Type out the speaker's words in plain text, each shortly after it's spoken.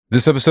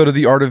This episode of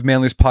the Art of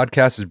Manliness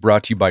podcast is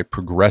brought to you by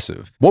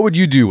Progressive. What would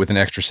you do with an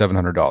extra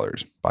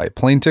 $700? Buy a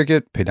plane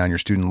ticket, pay down your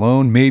student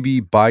loan, maybe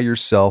buy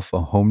yourself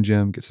a home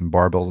gym, get some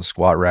barbells, a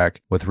squat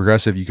rack. With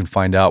Progressive, you can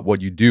find out what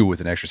you do with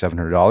an extra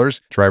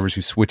 $700. Drivers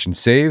who switch and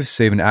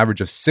save an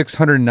average of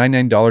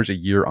 $699 a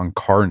year on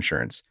car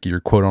insurance. Get your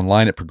quote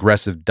online at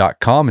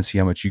progressive.com and see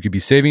how much you could be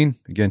saving.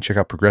 Again, check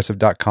out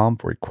progressive.com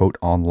for a quote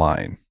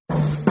online.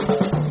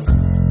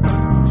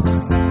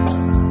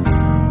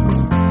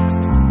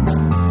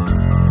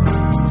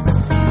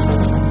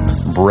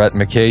 Brett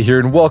McKay here,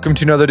 and welcome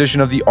to another edition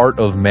of the Art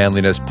of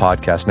Manliness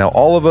podcast. Now,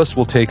 all of us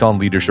will take on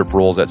leadership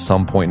roles at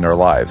some point in our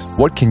lives.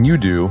 What can you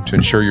do to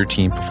ensure your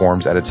team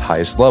performs at its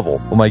highest level?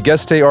 Well, my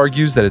guest today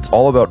argues that it's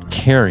all about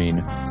caring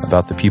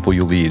about the people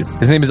you lead.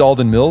 His name is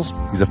Alden Mills.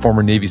 He's a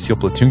former Navy SEAL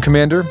platoon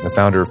commander, the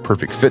founder of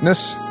Perfect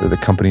Fitness. They're the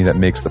company that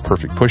makes the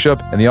perfect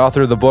push-up, and the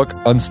author of the book,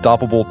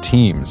 Unstoppable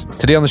Teams.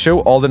 Today on the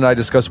show, Alden and I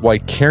discuss why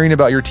caring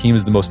about your team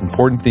is the most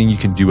important thing you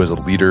can do as a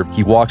leader.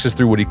 He walks us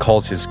through what he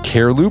calls his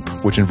care loop,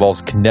 which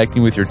involves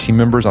connecting with your team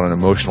members on an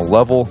emotional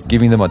level,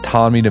 giving them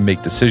autonomy to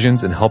make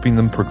decisions, and helping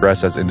them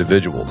progress as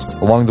individuals.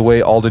 Along the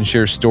way, Alden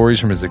shares stories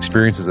from his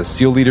experience as a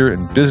SEAL leader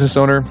and business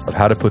owner of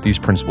how to put these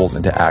principles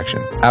into action.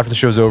 After the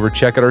show's over,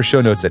 check out our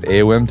show notes at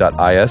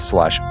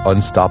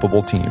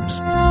aom.is/unstoppableteams.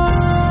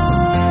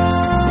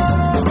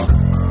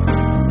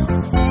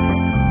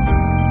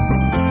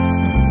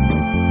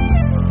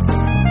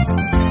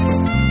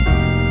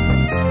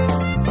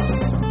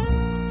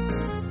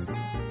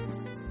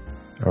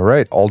 All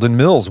right, Alden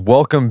Mills,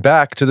 welcome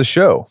back to the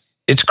show.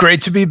 It's great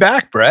to be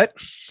back, Brett.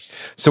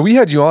 So we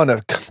had you on, I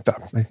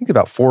think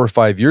about 4 or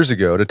 5 years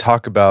ago to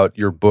talk about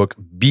your book,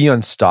 Be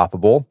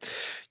Unstoppable.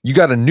 You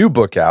got a new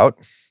book out.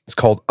 It's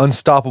called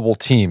Unstoppable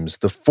Teams,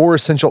 the 4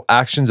 Essential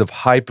Actions of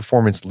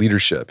High-Performance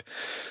Leadership.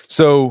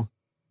 So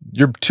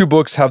your 2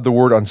 books have the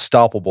word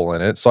unstoppable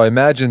in it. So I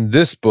imagine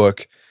this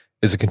book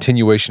is a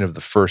continuation of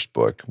the first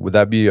book. Would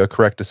that be a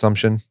correct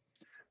assumption?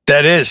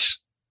 That is.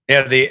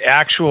 Yeah, the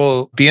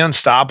actual Be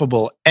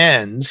Unstoppable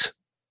ends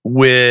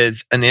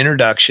with an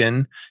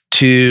introduction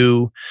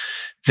to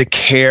the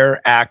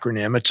CARE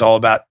acronym. It's all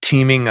about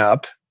teaming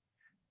up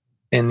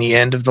in the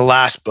end of the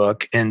last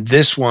book. And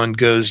this one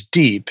goes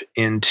deep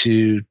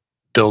into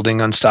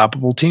building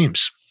unstoppable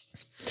teams.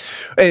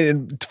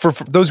 And for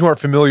those who aren't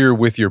familiar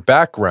with your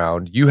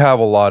background, you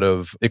have a lot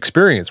of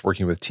experience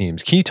working with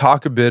teams. Can you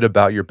talk a bit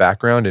about your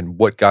background and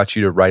what got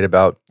you to write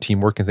about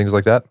teamwork and things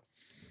like that?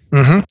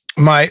 Mm-hmm.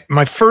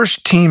 My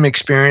first team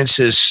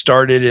experiences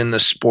started in the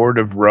sport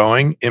of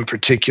rowing, in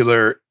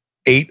particular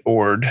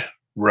 8-oared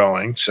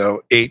rowing,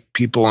 so 8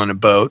 people in a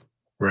boat,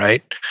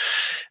 right?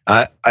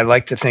 I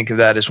like to think of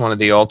that as one of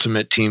the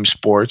ultimate team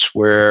sports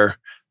where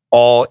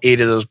all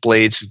 8 of those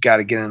blades have got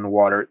to get in the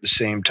water at the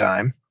same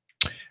time.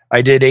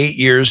 I did 8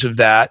 years of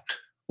that,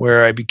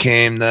 where I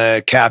became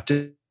the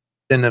captain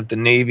of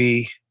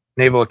the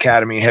Naval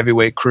Academy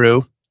heavyweight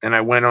crew. And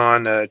I went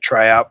on to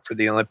try out for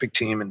the Olympic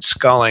team in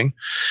sculling,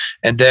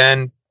 and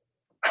then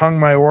hung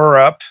my oar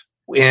up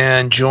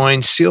and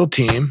joined SEAL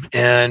team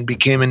and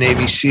became a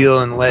Navy SEAL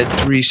and led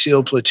 3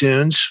 SEAL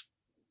platoons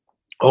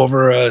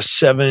over a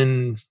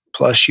 7+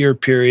 year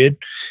period.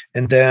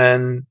 And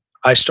then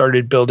I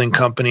started building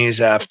companies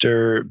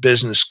after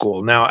business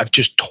school. Now I've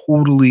just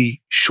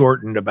totally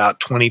shortened about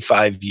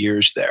 25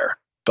 years there,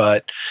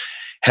 but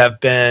have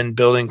been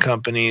building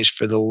companies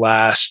for the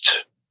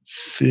last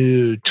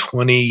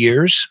 20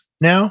 years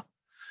now.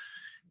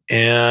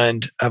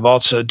 And I've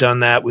also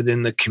done that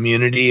within the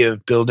community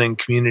of building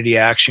community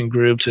action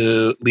groups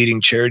to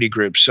leading charity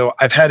groups. So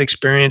I've had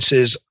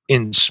experiences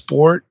in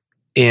sport,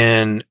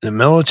 in the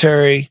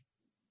military,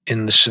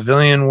 in the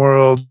civilian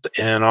world,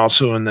 and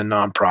also in the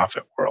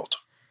nonprofit world.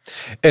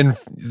 And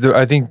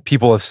I think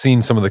people have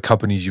seen some of the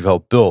companies you've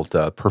helped build.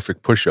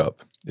 Perfect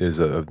Push-Up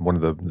is one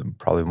of the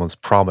probably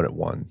most prominent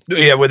one.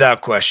 Yeah,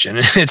 without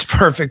question. It's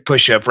Perfect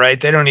Push-Up, right?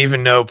 They don't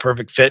even know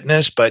Perfect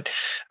Fitness, but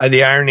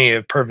the irony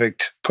of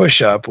Perfect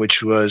Push-Up,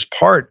 which was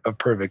part of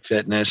Perfect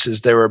Fitness,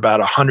 is there were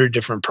about 100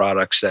 different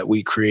products that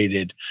we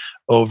created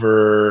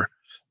over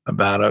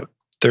about a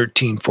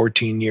 13,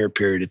 14-year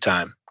period of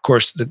time. Of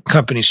course, the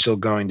company's still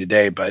going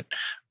today, but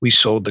we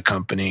sold the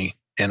company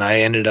and I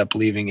ended up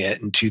leaving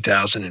it in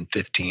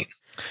 2015.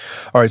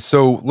 All right,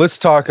 so let's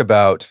talk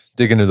about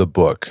dig into the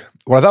book.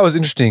 What I thought was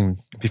interesting,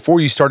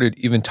 before you started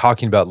even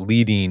talking about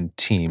leading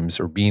teams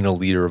or being a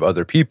leader of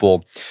other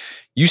people,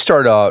 you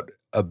started out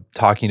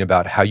talking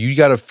about how you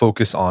got to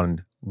focus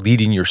on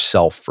leading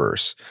yourself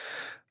first.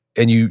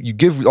 And you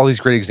give all these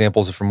great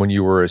examples from when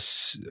you were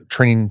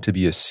training to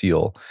be a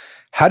SEAL.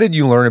 How did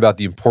you learn about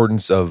the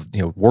importance of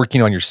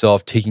working on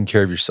yourself, taking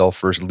care of yourself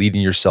first,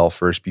 leading yourself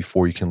first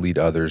before you can lead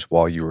others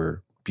while you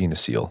were being a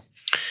SEAL?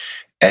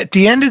 At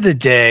the end of the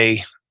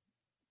day,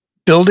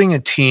 building a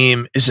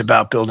team is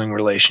about building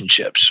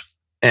relationships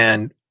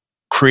and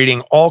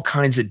creating all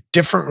kinds of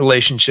different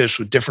relationships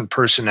with different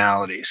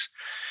personalities.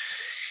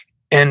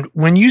 And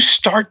when you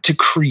start to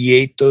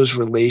create those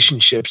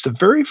relationships, the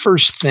very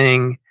first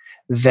thing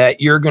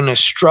that you're going to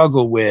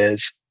struggle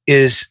with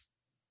is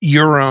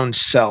your own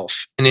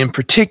self, and in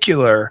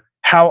particular,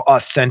 how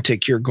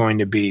authentic you're going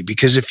to be.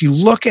 Because if you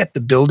look at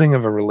the building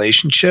of a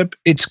relationship,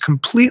 it's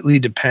completely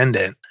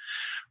dependent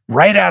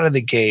right out of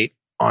the gate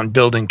on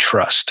building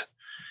trust.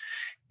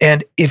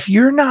 And if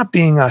you're not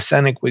being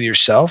authentic with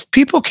yourself,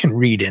 people can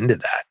read into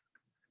that.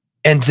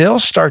 And they'll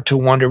start to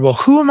wonder, well,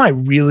 who am I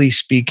really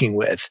speaking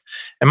with?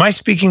 Am I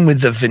speaking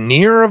with the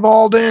veneer of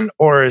Alden,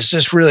 or is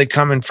this really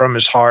coming from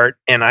his heart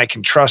and I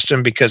can trust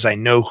him because I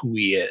know who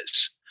he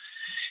is?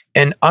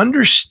 And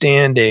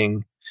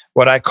understanding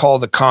what I call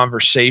the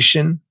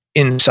conversation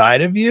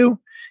inside of you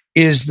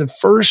is the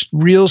first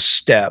real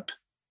step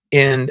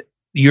in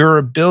your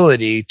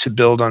ability to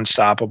build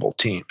unstoppable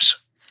teams.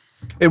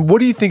 And what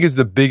do you think is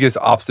the biggest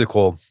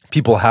obstacle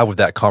people have with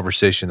that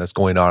conversation that's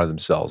going on in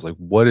themselves? Like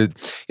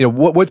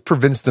what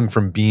prevents them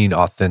from being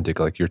authentic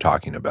like you're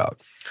talking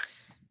about?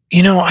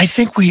 I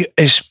think we,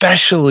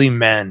 especially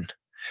men,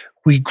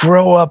 we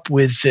grow up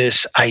with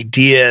this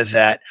idea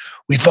that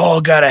we've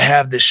all got to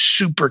have this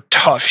super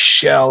tough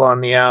shell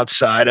on the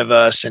outside of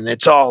us, and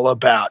it's all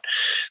about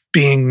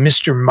being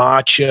Mr.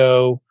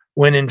 Macho,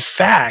 when in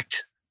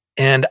fact,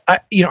 and I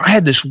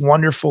had this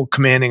wonderful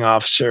commanding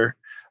officer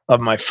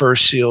of my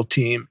first SEAL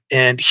team,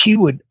 and he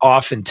would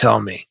often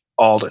tell me,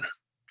 Alden,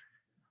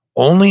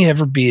 only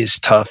ever be as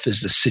tough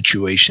as the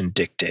situation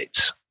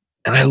dictates.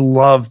 And I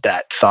love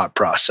that thought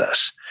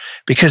process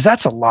because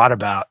that's a lot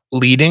about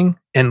leading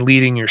and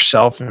leading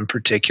yourself in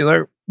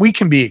particular. We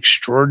can be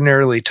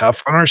extraordinarily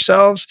tough on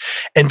ourselves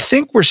and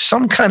think we're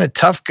some kind of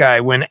tough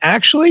guy when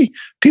actually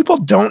people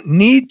don't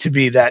need to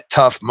be that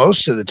tough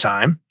most of the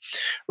time,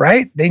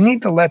 right? They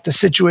need to let the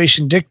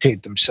situation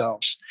dictate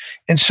themselves.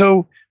 And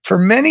so for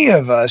many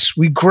of us,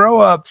 we grow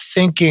up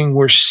thinking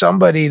we're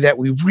somebody that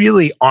we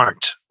really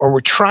aren't, or we're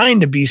trying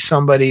to be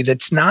somebody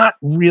that's not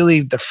really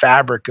the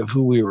fabric of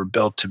who we were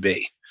built to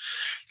be.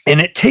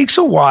 And it takes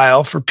a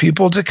while for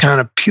people to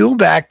kind of peel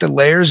back the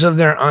layers of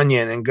their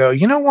onion and go,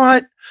 you know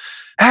what?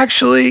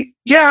 Actually,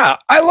 yeah,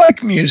 I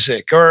like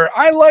music, or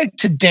I like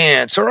to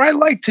dance, or I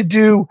like to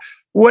do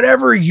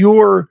whatever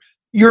your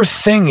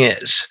thing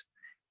is.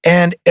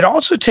 And it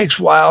also takes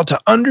a while to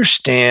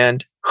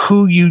understand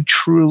who you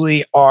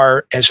truly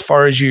are as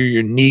far as your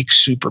unique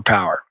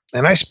superpower.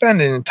 And I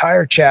spend an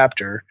entire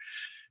chapter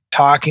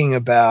talking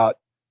about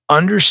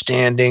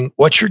understanding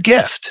what's your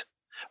gift.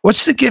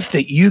 What's the gift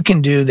that you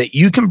can do, that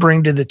you can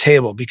bring to the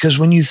table? Because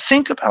when you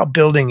think about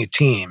building a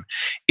team,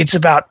 it's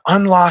about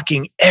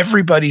unlocking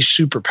everybody's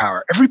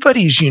superpower,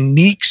 everybody's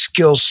unique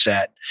skill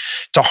set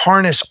to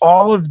harness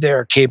all of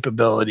their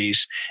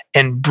capabilities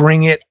and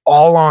bring it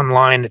all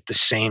online at the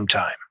same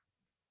time.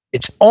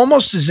 It's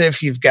almost as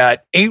if you've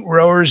got 8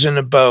 rowers in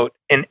a boat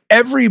and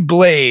every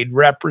blade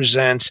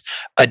represents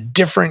a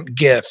different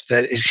gift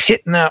that is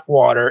hitting that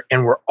water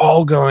and we're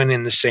all going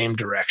in the same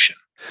direction.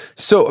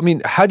 So,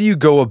 how do you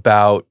go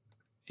about,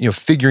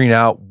 figuring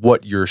out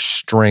what your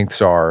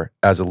strengths are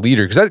as a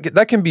leader? Because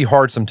that can be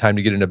hard sometimes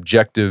to get an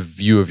objective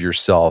view of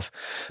yourself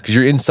because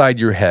you're inside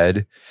your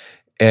head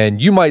and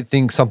you might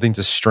think something's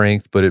a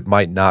strength, but it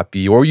might not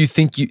be, or you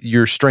think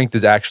your strength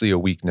is actually a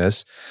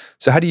weakness.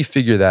 So how do you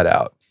figure that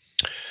out?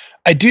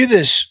 I do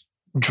this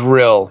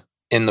drill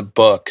in the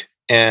book,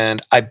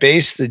 and I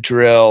base the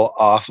drill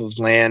off of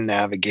land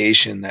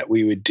navigation that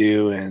we would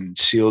do in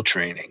SEAL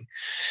training.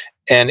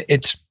 And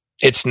it's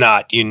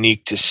not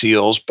unique to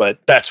SEALs, but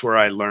that's where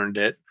I learned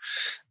it.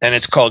 And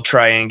it's called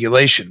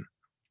triangulation.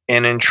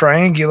 And in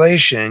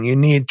triangulation, you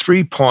need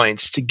 3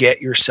 points to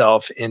get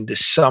yourself into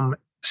some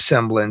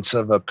semblance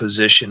of a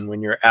position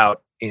when you're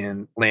out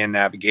in land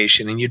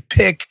navigation. And you'd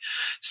pick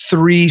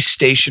 3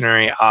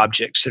 stationary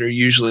objects that are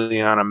usually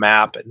on a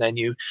map. And then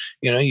you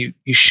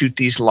shoot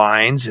these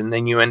lines, and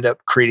then you end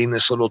up creating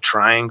this little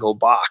triangle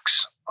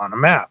box on a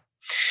map.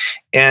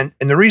 And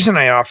the reason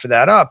I offer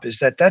that up is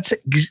that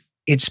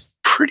it's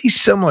pretty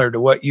similar to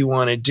what you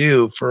want to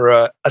do for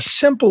a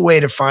simple way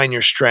to find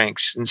your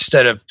strengths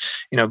instead of,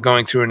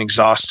 going through an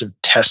exhaustive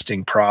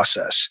testing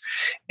process.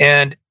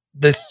 And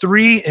the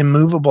 3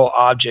 immovable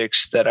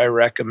objects that I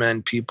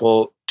recommend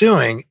people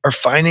doing are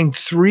finding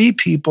 3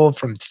 people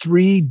from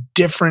 3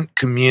 different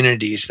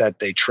communities that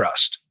they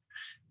trust.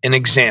 An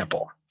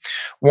example,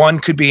 one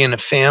could be in a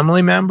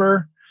family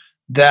member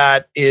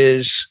that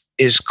is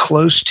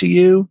close to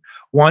you.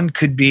 One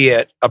could be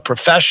a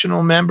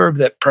professional member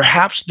that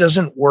perhaps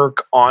doesn't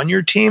work on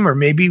your team or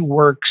maybe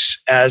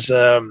works as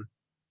a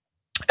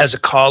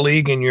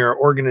colleague in your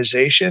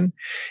organization.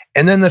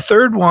 And then the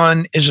third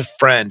one is a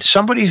friend,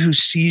 somebody who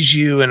sees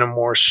you in a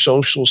more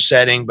social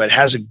setting, but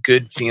has a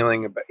good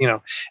feeling about,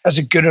 has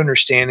a good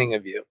understanding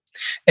of you.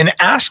 And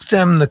ask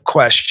them the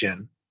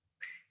question,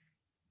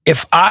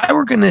 if I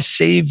were going to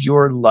save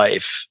your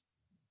life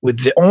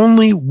with the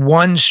only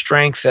one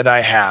strength that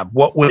I have,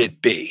 what would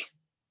it be?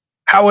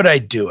 How would I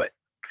do it?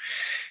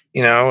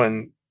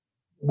 And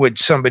would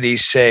somebody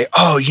say,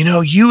 oh,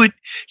 you're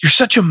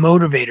such a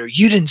motivator.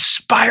 You'd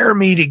inspire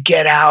me to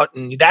get out,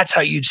 and that's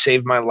how you'd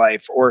save my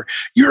life. Or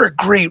you're a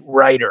great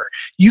writer.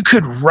 You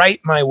could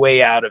write my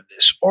way out of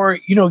this. Or,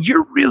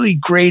 you're really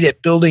great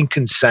at building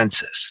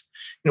consensus.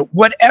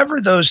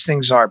 whatever those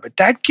things are. But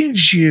that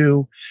gives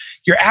you,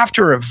 you're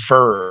after a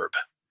verb.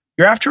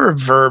 You're after a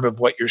verb of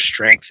what your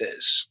strength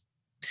is.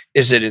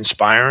 Is it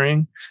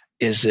inspiring?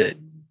 Is it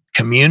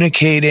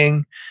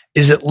communicating?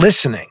 Is it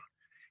listening?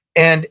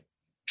 And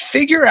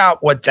figure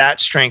out what that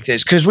strength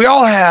is, because we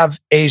all have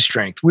a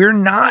strength. We're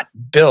not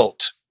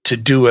built to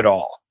do it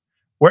all.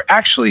 We're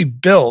actually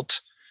built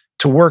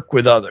to work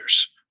with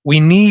others. We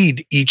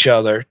need each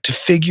other to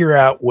figure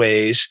out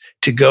ways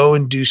to go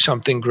and do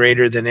something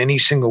greater than any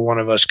single one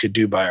of us could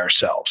do by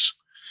ourselves.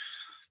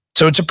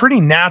 So it's a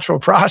pretty natural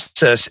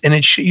process,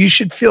 and you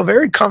should feel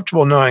very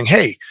comfortable knowing,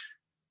 hey,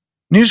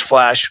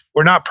 newsflash,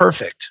 we're not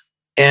perfect.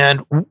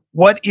 And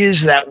what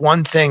is that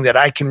one thing that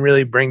I can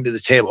really bring to the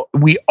table?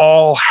 We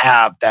all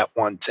have that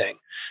one thing.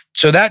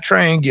 So that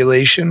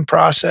triangulation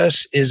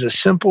process is a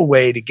simple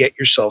way to get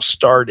yourself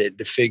started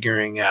to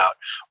figuring out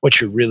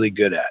what you're really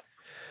good at.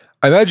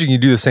 I imagine you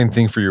do the same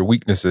thing for your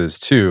weaknesses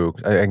too.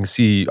 I can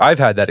see, I've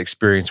had that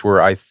experience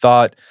where I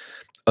thought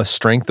I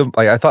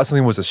thought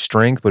something was a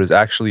strength, but it's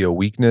actually a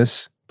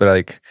weakness. But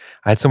like,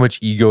 I had so much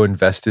ego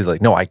invested,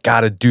 like, no, I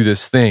got to do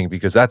this thing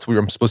because that's what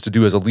I'm supposed to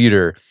do as a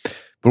leader.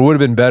 But it would have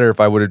been better if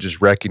I would have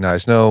just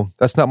recognized, no,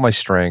 that's not my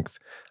strength.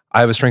 I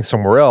have a strength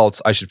somewhere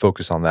else. I should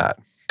focus on that.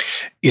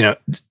 I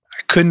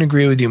couldn't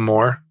agree with you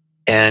more.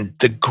 And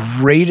the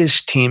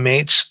greatest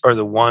teammates are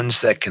the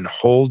ones that can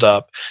hold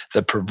up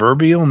the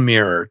proverbial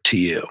mirror to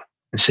you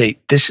and say,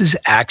 this is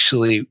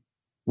actually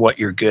what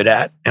you're good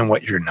at and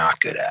what you're not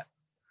good at.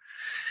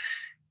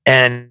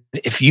 And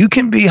if you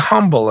can be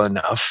humble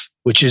enough,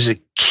 which is a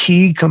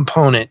key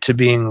component to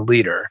being a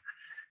leader,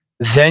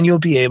 then you'll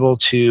be able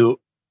to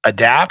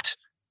adapt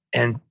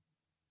and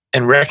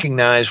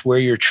recognize where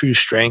your true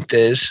strength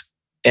is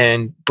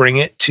and bring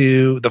it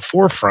to the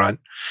forefront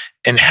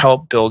and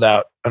help build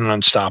out an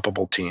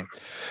unstoppable team.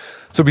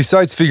 So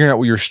besides figuring out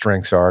what your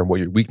strengths are and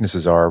what your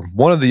weaknesses are,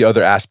 one of the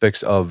other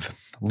aspects of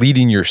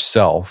leading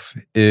yourself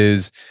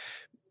is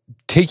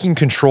taking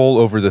control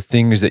over the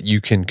things that you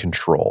can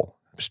control,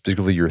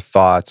 specifically your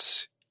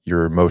thoughts,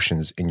 your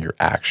emotions, and your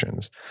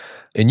actions.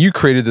 And you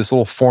created this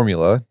little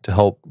formula to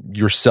help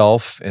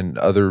yourself and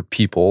other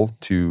people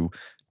to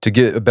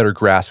get a better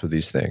grasp of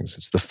these things.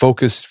 It's the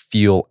focus,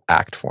 feel,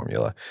 act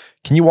formula.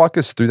 Can you walk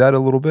us through that a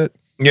little bit?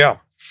 Yeah.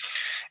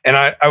 And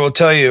I will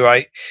tell you,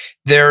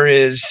 there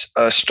is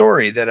a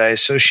story that I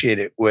associate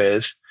it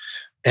with,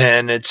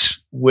 and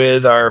it's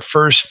with our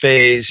first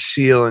phase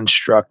SEAL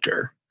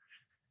instructor.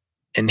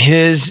 And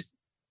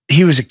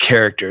he was a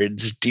character. He had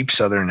this deep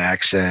Southern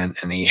accent,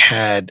 and he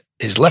had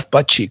his left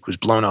butt cheek was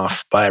blown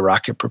off by a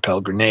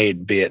rocket-propelled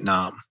grenade in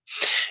Vietnam.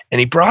 And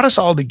he brought us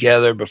all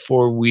together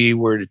before we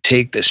were to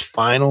take this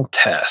final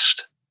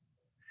test.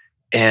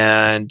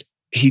 And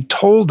he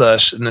told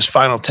us, and this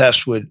final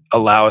test would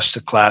allow us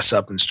to class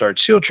up and start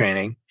SEAL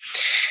training.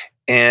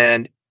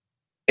 And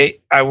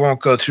I won't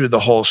go through the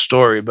whole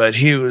story, but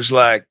he was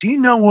like, do you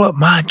know what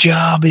my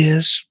job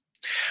is?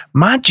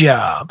 My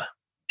job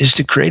is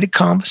to create a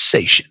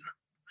conversation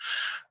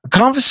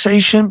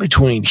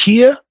between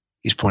here,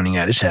 he's pointing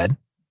at his head,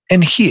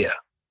 and here,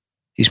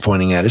 he's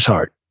pointing at his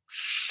heart.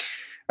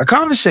 A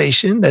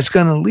conversation that's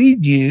going to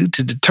lead you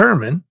to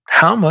determine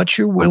how much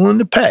you're willing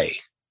to pay.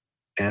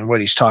 And what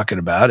he's talking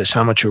about is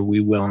how much are we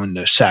willing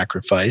to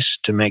sacrifice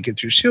to make it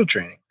through SEAL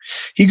training.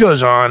 He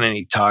goes on and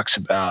he talks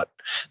about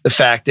the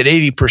fact that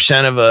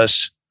 80% of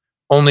us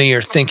only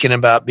are thinking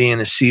about being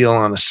a SEAL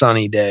on a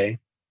sunny day.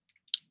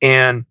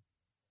 And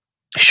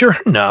sure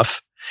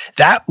enough,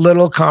 that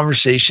little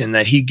conversation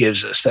that he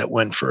gives us that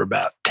went for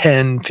about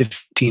 10,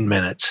 15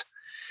 minutes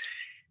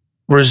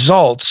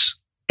results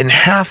in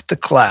half the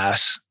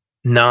class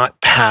not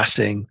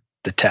passing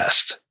the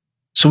test.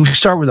 So we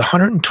start with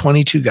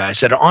 122 guys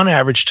that on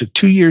average took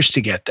 2 years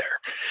to get there.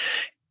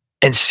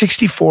 And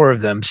 64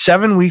 of them,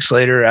 7 weeks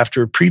later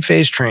after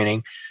pre-phase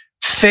training,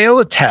 fail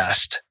a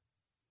test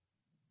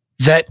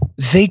that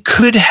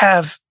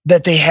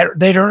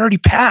they'd already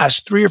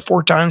passed 3 or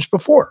 4 times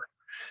before.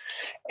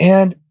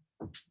 And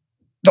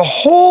the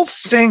whole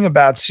thing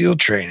about SEAL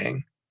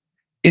training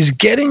is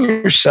getting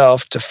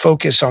yourself to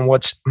focus on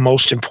what's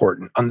most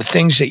important, on the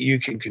things that you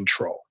can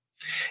control.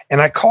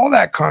 And I call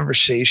that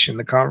conversation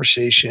the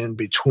conversation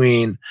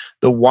between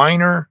the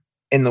whiner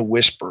and the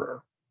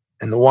whisperer.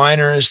 And the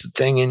whiner is the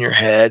thing in your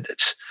head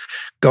that's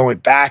going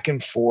back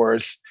and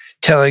forth,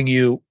 telling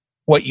you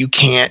what you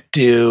can't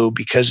do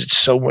because it's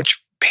so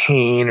much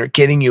pain, or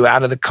getting you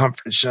out of the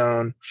comfort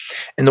zone.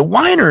 And the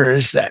whiner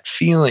is that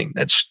feeling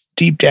that's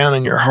deep down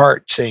in your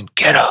heart saying,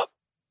 get up,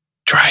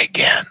 try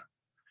again,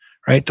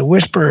 right? The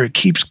whisperer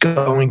keeps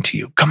going to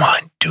you. Come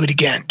on, do it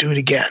again, do it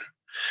again.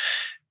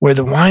 Where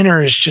the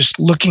whiner is just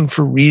looking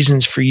for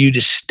reasons for you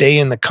to stay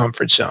in the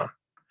comfort zone,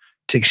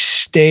 to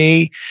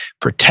stay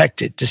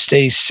protected, to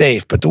stay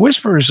safe. But the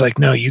whisperer is like,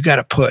 no, you got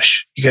to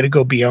push. You got to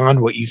go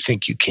beyond what you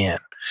think you can,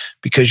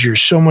 because you're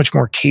so much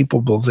more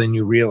capable than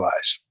you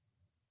realize.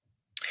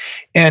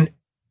 And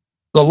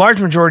the large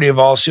majority of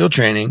all SEAL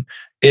training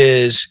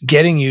is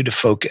getting you to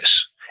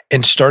focus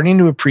and starting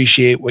to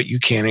appreciate what you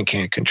can and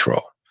can't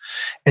control.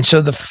 And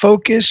so the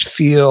focus,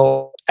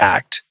 feel,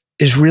 act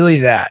is really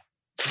that: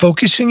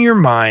 focusing your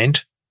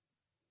mind,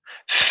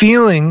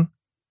 feeling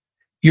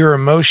your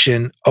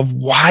emotion of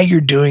why you're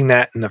doing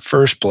that in the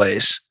first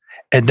place,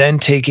 and then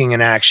taking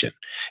an action.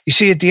 You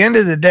see, at the end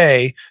of the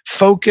day,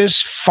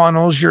 focus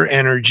funnels your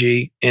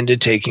energy into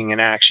taking an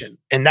action.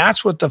 And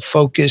that's what the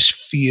focus,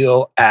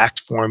 feel, act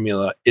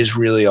formula is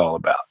really all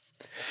about.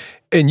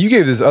 And you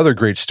gave this other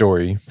great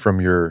story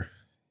from your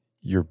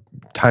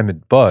time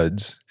at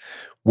Buds,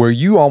 where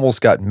you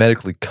almost got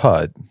medically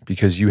cut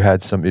because you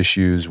had some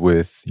issues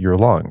with your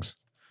lungs.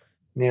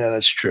 Yeah,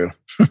 that's true.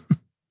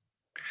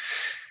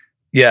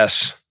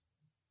 Yes.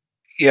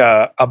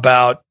 Yeah.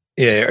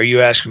 Are you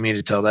asking me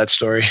to tell that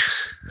story?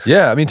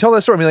 Yeah. I mean, tell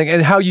that story. I mean, like,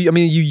 and how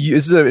this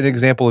is an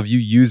example of you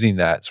using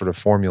that sort of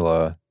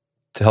formula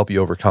to help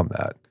you overcome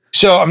that.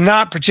 So I'm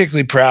not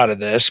particularly proud of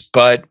this,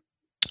 but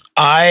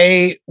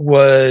I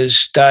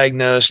was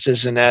diagnosed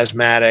as an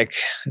asthmatic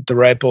at the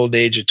ripe old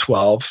age of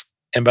 12.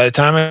 And by the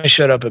time I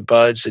showed up at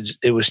Buds,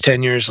 it was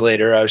 10 years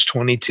later. I was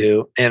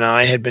 22, and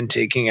I had been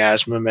taking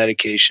asthma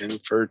medication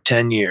for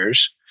 10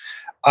 years.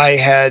 I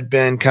had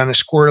been kind of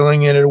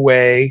squirreling it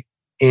away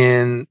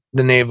in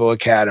the Naval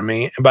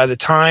Academy. And by the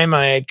time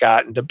I had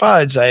gotten to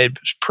Buds, I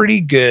was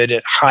pretty good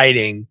at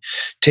hiding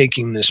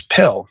taking this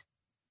pill.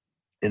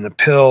 And the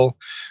pill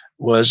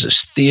was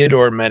this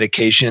Theodore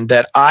medication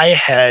that I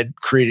had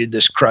created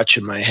this crutch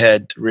in my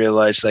head to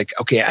realize, like,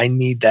 okay, I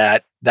need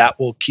that. That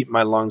will keep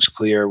my lungs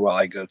clear while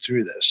I go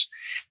through this.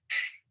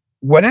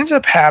 What ends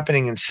up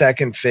happening in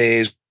second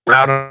phase,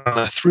 out on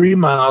a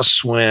 3-mile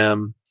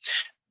swim,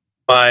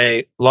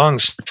 my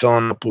lungs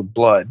filling up with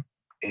blood,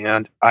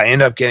 and I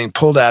end up getting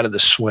pulled out of the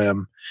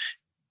swim,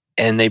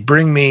 and they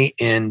bring me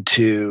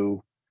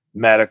into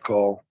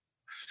medical.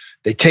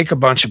 They take a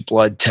bunch of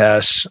blood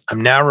tests.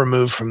 I'm now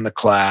removed from the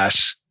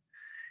class,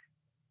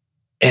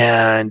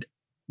 and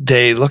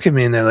they look at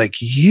me and they're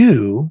like,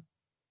 "You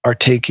are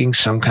taking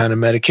some kind of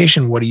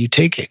medication. What are you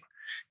taking?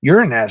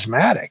 You're an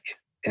asthmatic."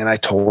 And I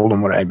told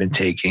them what I'd been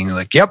taking. They're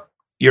like, "Yep,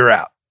 you're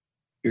out.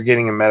 You're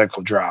getting a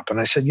medical drop." And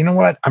I said, "You know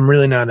what? I'm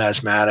really not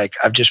asthmatic.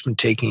 I've just been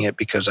taking it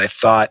because I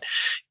thought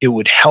it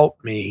would help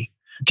me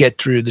get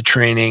through the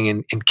training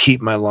and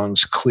keep my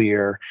lungs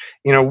clear."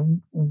 You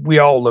know, we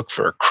all look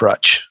for a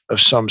crutch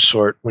of some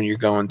sort when you're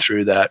going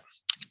through that.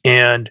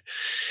 And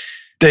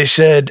they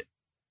said,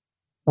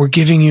 "We're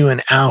giving you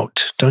an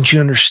out. Don't you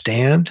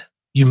understand?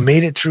 You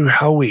made it through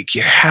Hell Week.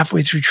 You're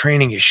halfway through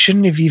training. You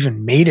shouldn't have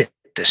even made it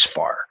this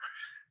far.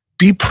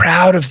 Be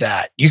proud of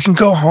that. You can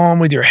go home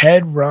with your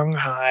head wrung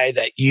high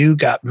that you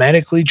got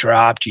medically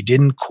dropped. You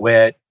didn't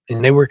quit."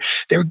 And they were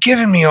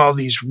giving me all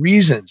these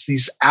reasons,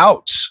 these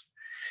outs.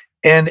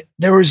 And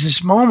there was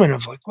this moment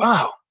of like,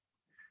 wow,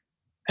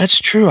 that's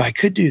true. I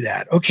could do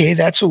that. Okay,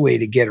 that's a way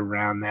to get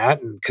around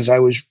that. And because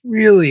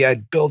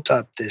I'd built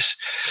up this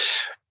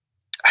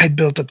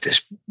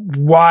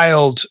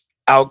wild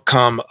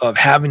outcome of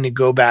having to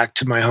go back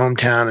to my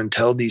hometown and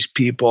tell these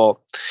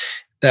people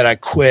that I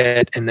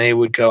quit, and they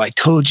would go, "I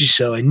told you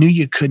so. I knew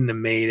you couldn't have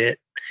made it."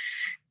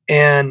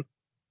 And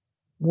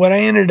what I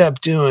ended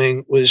up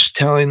doing was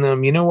telling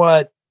them, "You know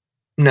what?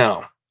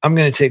 No, I'm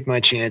going to take my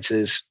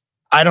chances.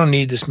 I don't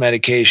need this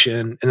medication."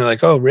 And they're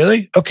like, "Oh,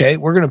 really? Okay,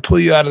 we're going to pull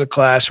you out of the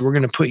class. We're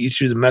going to put you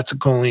through the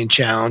methylcholine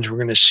challenge. We're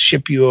going to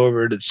ship you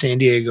over to the San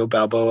Diego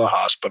Balboa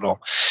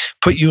Hospital,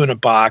 put you in a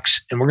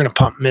box, and we're going to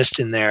pump mist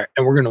in there,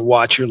 and we're going to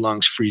watch your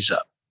lungs freeze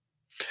up."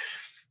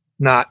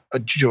 Not a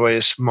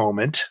joyous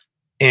moment.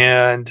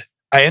 And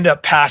I ended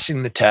up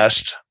passing the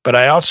test, but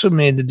I also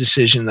made the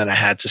decision that I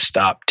had to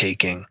stop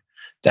taking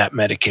that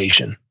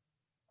medication.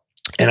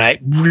 And I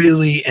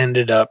really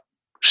ended up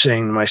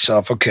saying to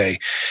myself, okay,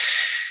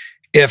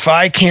 if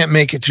I can't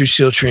make it through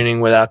SEAL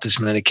training without this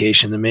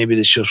medication, then maybe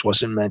this just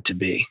wasn't meant to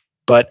be.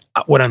 But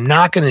what I'm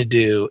not going to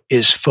do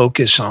is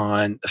focus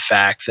on the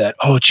fact that,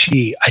 oh,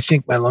 gee, I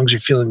think my lungs are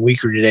feeling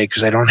weaker today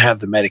because I don't have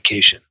the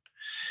medication.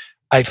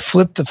 I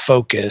flipped the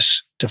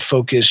focus to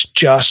focus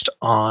just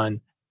on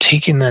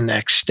taking the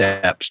next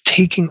steps,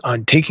 taking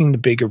the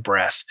bigger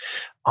breath,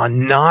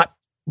 on not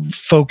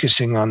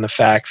focusing on the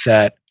fact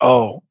that,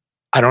 oh,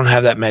 I don't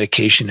have that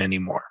medication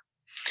anymore.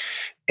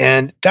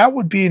 And that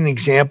would be an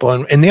example.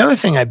 And the other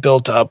thing I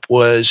built up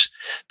was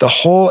the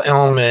whole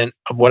element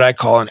of what I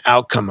call an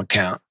outcome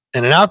account.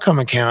 And an outcome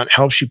account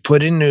helps you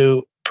put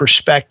into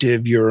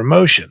perspective your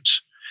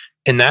emotions.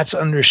 And that's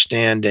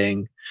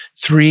understanding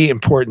 3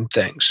 important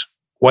things.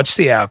 What's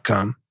the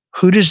outcome?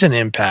 Who does it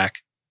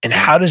impact? And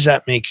how does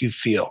that make you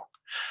feel?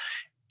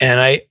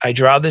 And I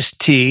draw this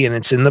T, and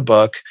it's in the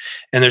book,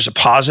 and there's a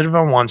positive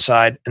on one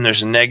side and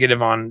there's a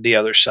negative on the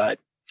other side.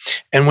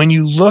 And when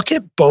you look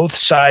at both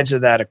sides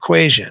of that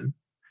equation,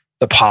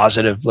 the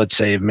positive, let's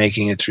say, of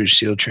making it through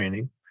SEAL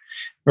training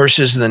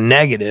versus the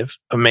negative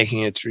of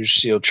making it through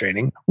SEAL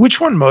training,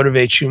 which one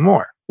motivates you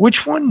more?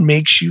 Which one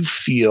makes you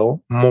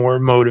feel more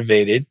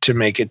motivated to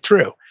make it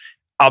through?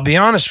 I'll be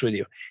honest with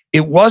you.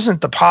 It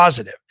wasn't the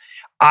positive.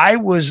 I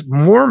was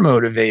more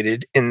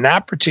motivated in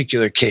that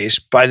particular case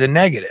by the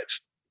negative.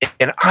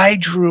 And I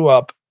drew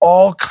up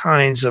all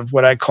kinds of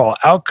what I call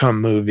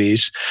outcome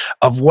movies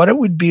of what it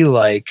would be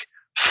like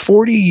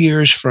 40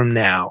 years from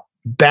now,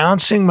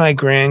 bouncing my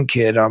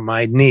grandkid on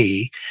my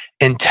knee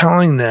and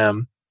telling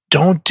them,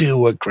 don't do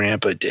what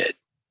grandpa did.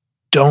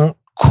 Don't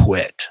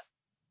quit.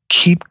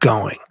 Keep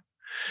going.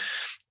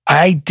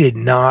 I did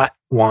not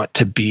want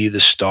to be the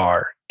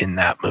star in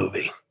that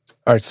movie.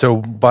 All right. So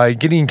by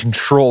getting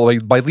control,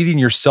 like by leading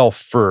yourself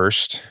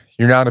first,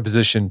 you're now in a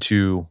position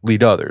to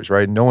lead others,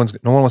 right? No one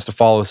wants to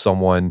follow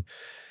someone.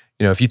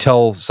 If you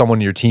tell someone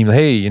in your team,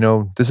 hey,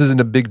 this isn't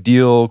a big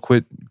deal,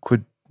 quit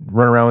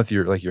run around with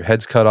your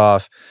head's cut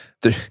off.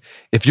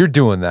 If you're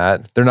doing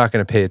that, they're not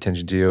going to pay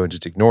attention to you and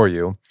just ignore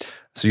you.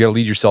 So you got to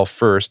lead yourself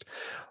first.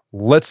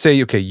 Let's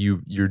say, okay,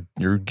 you're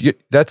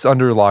that's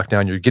under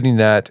lockdown. You're getting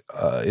that.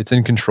 It's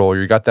in control.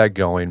 You got that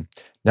going.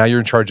 Now you're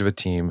in charge of a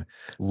team.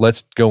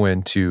 Let's go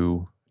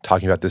into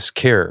talking about this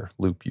care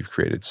loop you've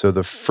created. So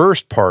the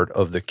first part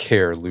of the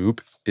care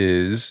loop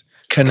is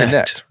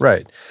connect.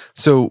 Right.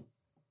 So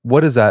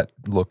what does that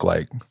look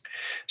like?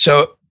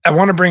 So I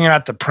want to bring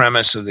out the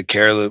premise of the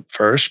care loop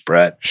first,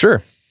 Brett.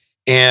 Sure.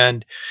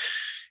 And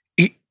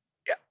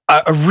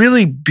a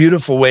really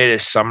beautiful way to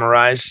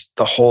summarize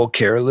the whole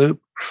care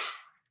loop,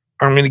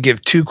 I'm going to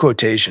give two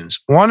quotations.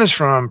 One is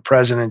from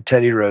President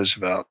Teddy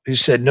Roosevelt, who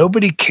said,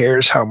 nobody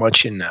cares how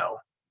much you know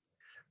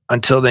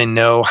until they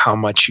know how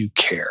much you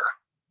care.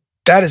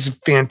 That is a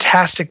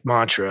fantastic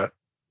mantra.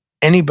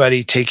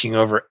 Anybody taking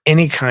over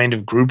any kind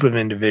of group of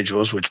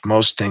individuals, which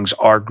most things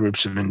are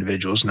groups of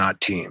individuals,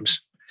 not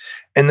teams.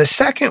 And the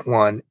second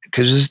one,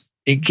 because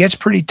it gets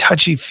pretty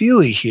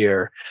touchy-feely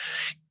here,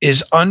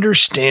 is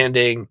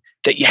understanding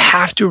that you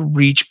have to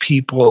reach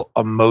people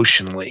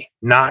emotionally,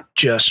 not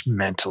just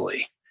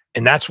mentally.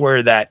 And that's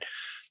where that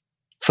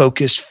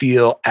focus,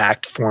 feel,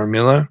 act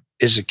formula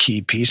is a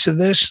key piece of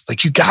this.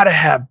 Like, you got to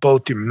have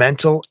both your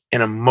mental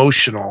and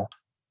emotional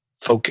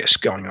focus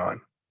going on.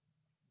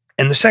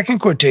 And the second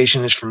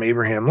quotation is from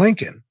Abraham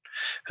Lincoln,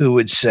 who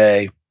would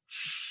say,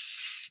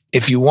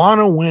 if you want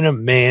to win a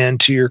man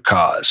to your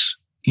cause,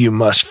 you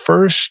must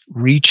first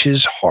reach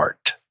his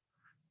heart,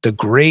 the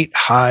great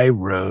high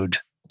road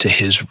to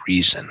his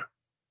reason.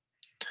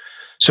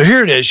 So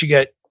here it is. You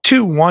got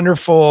two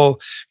wonderful,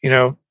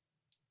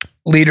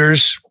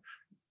 leaders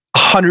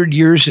 100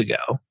 years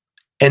ago,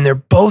 and they're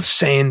both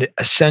saying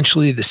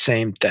essentially the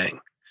same thing.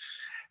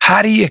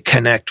 How do you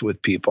connect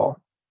with people?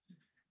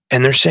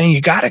 And they're saying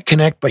you got to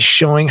connect by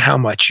showing how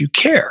much you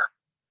care.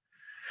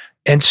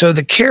 And so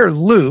the care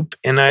loop,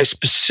 and I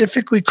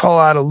specifically call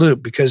out a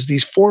loop because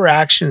these 4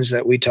 actions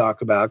that we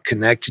talk about,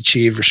 connect,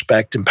 achieve,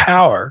 respect,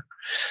 empower,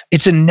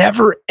 it's a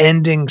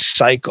never-ending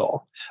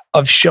cycle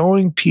of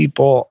showing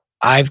people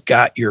I've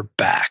got your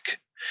back.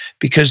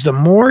 Because the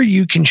more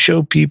you can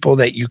show people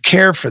that you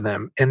care for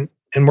them, and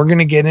we're going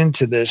to get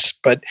into this,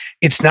 but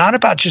it's not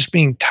about just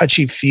being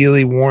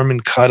touchy-feely, warm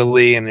and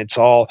cuddly, and it's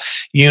all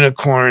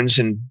unicorns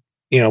and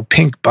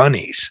pink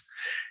bunnies.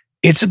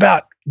 It's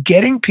about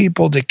getting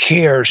people to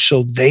care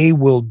so they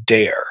will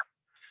dare.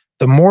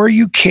 The more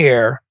you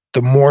care,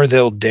 the more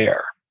they'll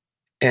dare.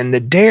 And the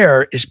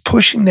dare is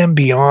pushing them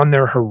beyond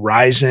their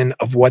horizon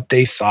of what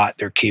they thought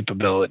their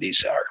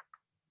capabilities are.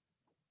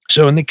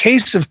 So in the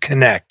case of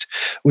connect,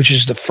 which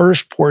is the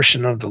first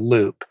portion of the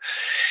loop,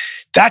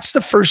 that's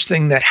the first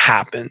thing that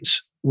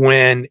happens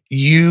when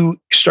you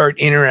start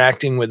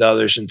interacting with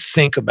others and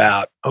think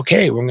about,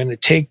 okay, we're going to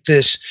take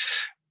this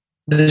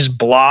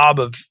blob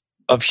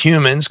of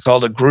humans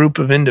called a group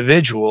of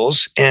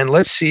individuals, and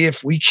let's see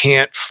if we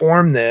can't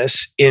form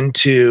this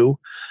into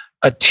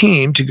a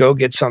team to go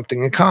get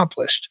something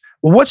accomplished.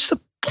 Well, what's the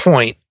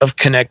point of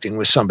connecting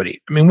with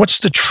somebody? I mean, what's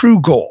the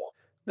true goal?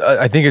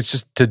 I think it's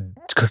just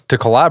to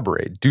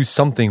collaborate, do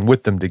something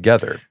with them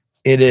together.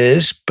 It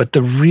is, but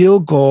the real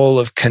goal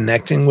of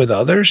connecting with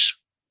others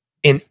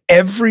in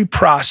every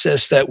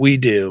process that we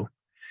do,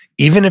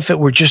 even if it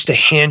were just a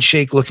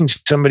handshake, looking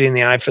somebody in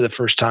the eye for the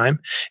first time,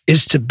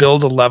 is to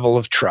build a level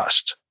of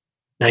trust.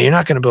 Now, you're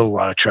not going to build a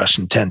lot of trust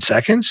in 10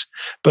 seconds,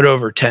 but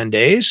over 10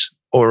 days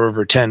or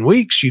over 10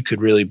 weeks, you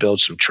could really build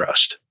some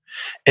trust.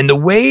 And the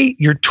way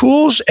your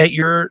tools at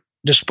your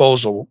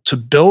disposal to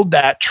build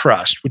that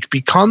trust, which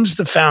becomes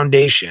the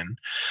foundation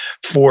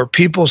for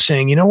people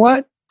saying, you know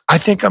what? I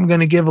think I'm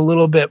going to give a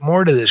little bit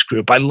more to this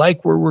group. I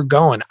like where we're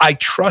going. I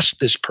trust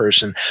this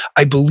person.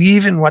 I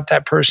believe in what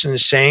that person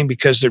is saying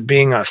because they're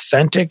being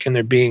authentic and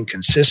they're being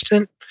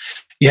consistent.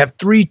 You have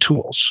 3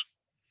 tools.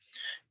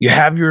 You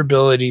have your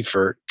ability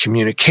for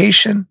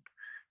communication,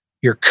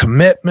 your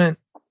commitment,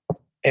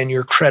 and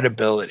your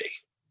credibility.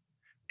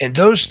 And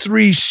those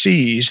 3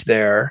 C's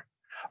there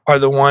are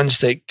the ones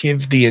that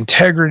give the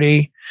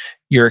integrity,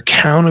 your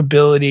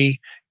accountability,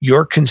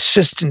 your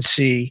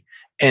consistency,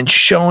 and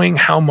showing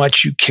how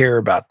much you care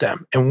about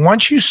them. And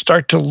once you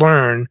start to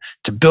learn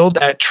to build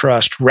that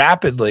trust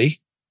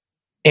rapidly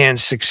and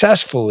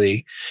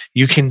successfully,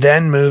 you can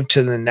then move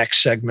to the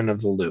next segment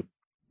of the loop.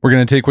 We're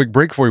going to take a quick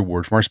break for a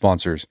word from our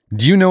sponsors.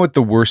 Do you know what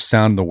the worst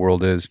sound in the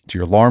world is? To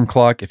your alarm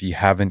clock if you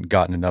haven't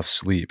gotten enough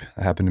sleep.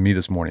 That happened to me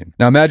this morning.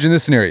 Now imagine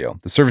this scenario.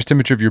 The surface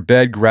temperature of your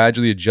bed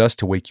gradually adjusts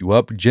to wake you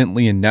up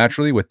gently and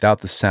naturally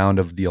without the sound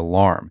of the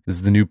alarm. This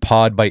is the new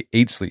Pod by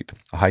 8 Sleep,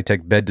 a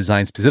high-tech bed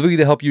designed specifically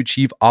to help you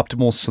achieve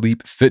optimal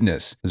sleep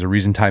fitness. There's a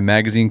reason Time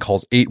magazine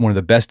calls 8 one of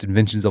the best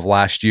inventions of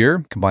last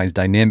year. Combines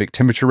dynamic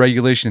temperature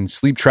regulation and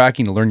sleep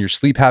tracking to learn your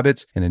sleep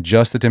habits and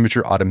adjust the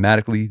temperature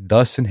automatically,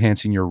 thus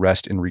enhancing your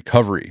rest and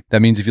recovery.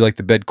 That means if you like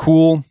the bed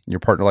cool and your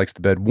partner likes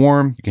the bed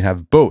warm, you can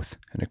have both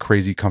in a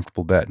crazy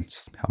comfortable bed.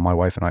 It's how my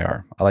wife and I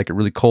are. I like it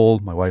really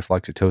cold. My wife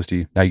likes it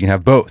toasty. Now you can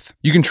have both.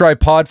 You can try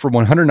Pod for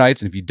 100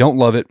 nights, and if you don't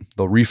love it,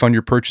 they'll refund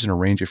your purchase and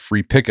arrange a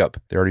free pickup.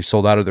 They already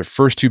sold out of their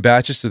first 2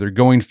 batches, so they're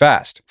going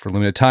fast. For a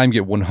limited time,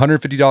 get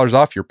 $150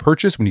 off your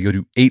purchase when you go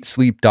to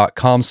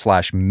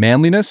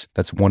 8sleep.com/manliness.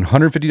 That's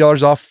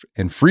 $150 off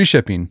and free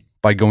shipping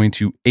by going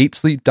to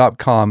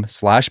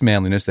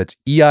 8sleep.com/manliness. That's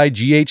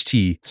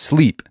EIGHT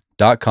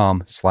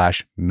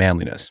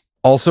sleep.com/manliness.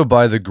 Also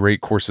buy the Great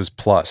Courses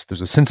Plus.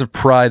 There's a sense of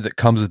pride that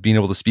comes with being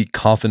able to speak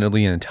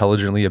confidently and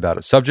intelligently about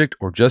a subject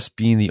or just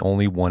being the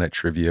only one at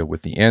trivia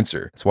with the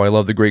answer. That's why I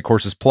love the Great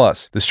Courses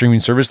Plus. The streaming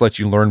service lets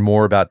you learn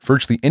more about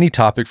virtually any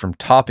topic from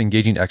top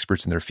engaging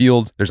experts in their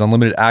fields. There's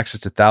unlimited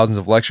access to thousands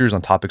of lectures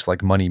on topics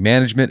like money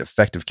management,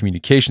 effective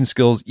communication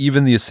skills,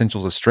 even the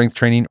essentials of strength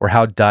training, or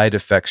how diet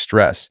affects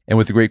stress. And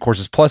with the Great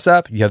Courses Plus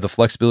app, you have the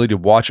flexibility to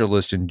watch or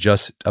listen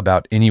just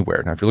about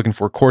anywhere. Now, if you're looking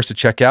for a course to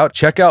check out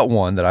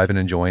one that I've been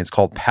enjoying. It's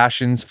called Passions,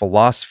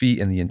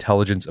 Philosophy, and the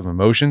Intelligence of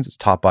Emotions. It's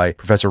taught by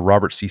Professor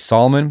Robert C.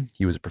 Solomon.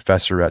 He was a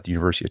professor at the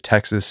University of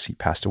Texas. He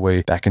passed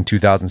away back in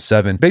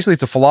 2007. Basically,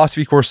 it's a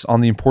philosophy course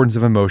on the importance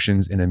of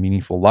emotions in a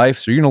meaningful life.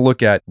 So you're going to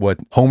look at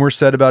what Homer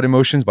said about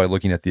emotions by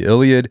looking at the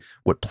Iliad,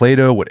 what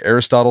Plato, what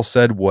Aristotle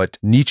said, what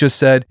Nietzsche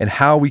said, and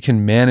how we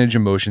can manage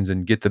emotions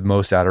and get the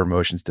most out of our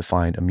emotions to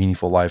find a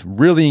meaningful life.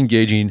 Really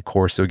engaging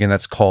course. So again,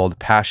 that's called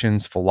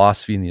Passions,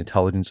 Philosophy, and the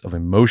Intelligence of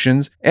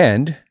Emotions.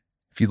 And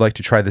if you'd like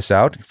to try this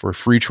out for a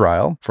free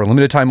trial, for a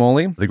limited time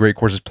only, the Great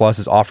Courses Plus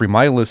is offering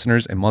my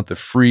listeners a month of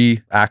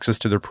free access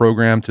to their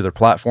program, to their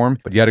platform.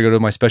 But you got to go to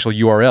my special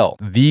URL,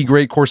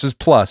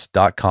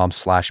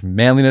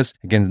 thegreatcoursesplus.com/manliness.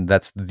 Again,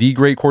 that's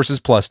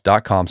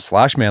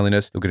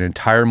thegreatcoursesplus.com/manliness. You'll get an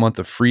entire month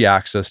of free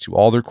access to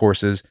all their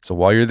courses. So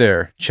while you're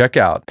there, check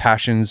out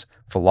Passions,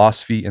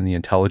 Philosophy, and the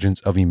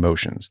Intelligence of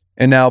Emotions.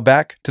 And now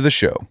back to the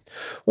show.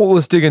 Well,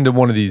 let's dig into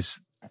one of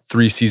these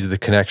 3 C's of the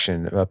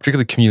connection,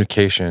 particularly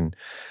communication.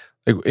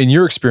 In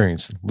your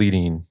experience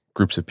leading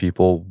groups of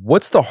people,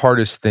 what's the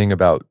hardest thing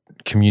about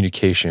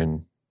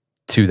communication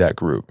to that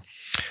group?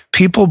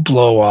 People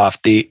blow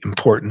off the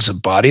importance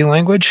of body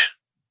language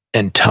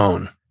and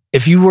tone.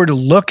 If you were to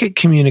look at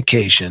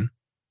communication,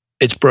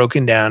 it's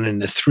broken down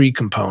into 3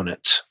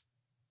 components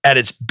at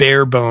its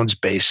bare bones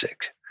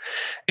basic.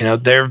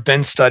 There have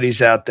been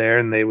studies out there,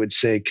 and they would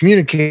say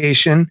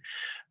communication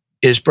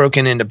is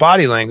broken into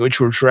body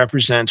language, which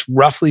represents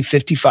roughly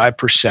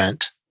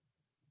 55%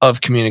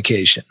 of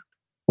communication.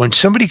 When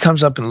somebody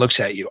comes up and looks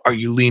at you, are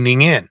you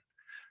leaning in?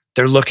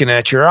 They're looking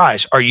at your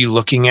eyes. Are you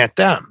looking at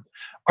them?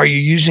 Are you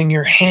using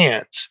your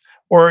hands?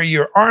 Or are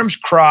your arms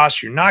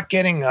crossed? You're not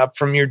getting up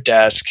from your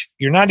desk.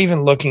 You're not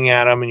even looking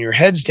at them, and your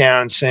head's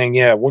down saying,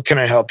 yeah, what can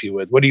I help you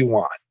with? What do you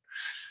want?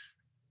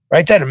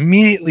 Right? That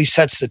immediately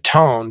sets the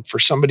tone for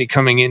somebody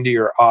coming into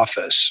your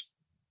office.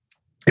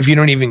 If you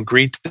don't even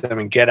greet them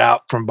and get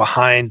out from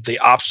behind the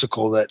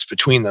obstacle that's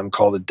between them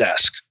called a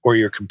desk or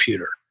your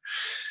computer.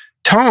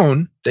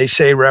 Tone, they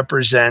say,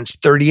 represents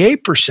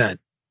 38%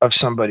 of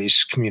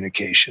somebody's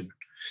communication.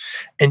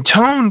 And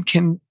tone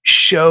can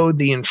show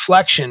the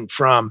inflection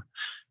from,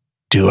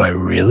 do I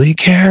really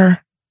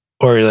care?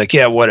 Or you're like,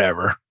 yeah,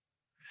 whatever.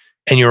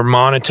 And you're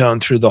monotone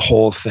through the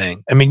whole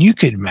thing. I mean, you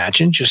could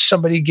imagine just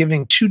somebody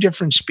giving 2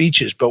 different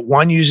speeches, but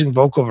one using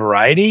vocal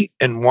variety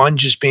and one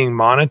just being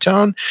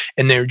monotone,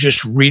 and they're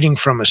just reading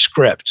from a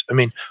script. I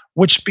mean,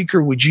 which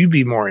speaker would you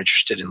be more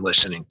interested in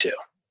listening to?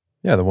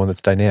 Yeah, the one that's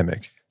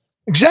dynamic.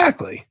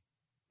 Exactly.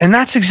 And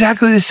that's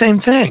exactly the same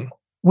thing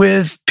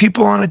with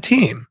people on a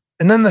team.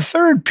 And then the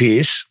third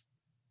piece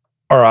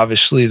are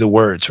obviously the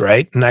words,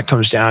 right? And that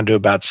comes down to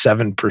about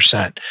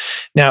 7%.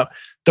 Now,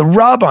 the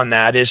rub on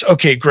that is,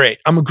 okay, great.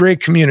 I'm a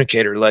great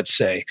communicator, let's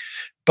say,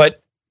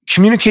 but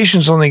communication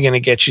is only going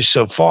to get you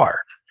so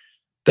far.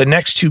 The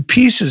next 2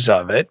 pieces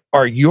of it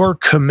are your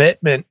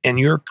commitment and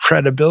your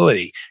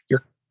credibility.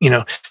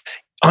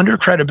 Under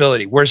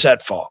credibility, where's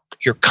that fall?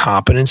 Your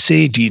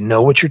competency. Do you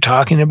know what you're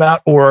talking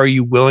about? Or are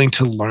you willing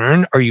to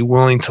learn? Are you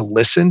willing to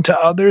listen to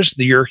others?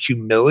 Your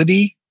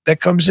humility that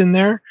comes in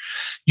there.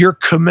 Your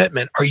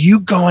commitment. Are you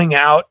going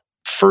out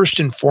first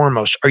and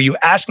foremost? Are you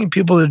asking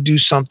people to do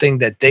something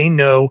that they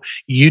know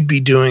you'd be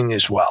doing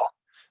as well?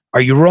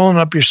 Are you rolling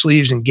up your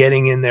sleeves and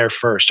getting in there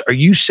first? Are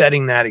you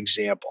setting that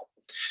example?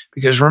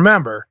 Because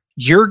remember,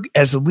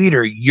 as a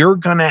leader, you're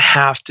going to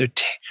have to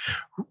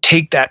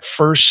take that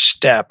first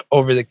step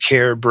over the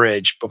care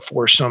bridge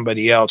before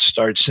somebody else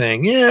starts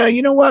saying, yeah,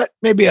 you know what?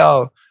 Maybe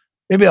I'll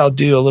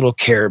do a little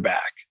care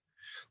back.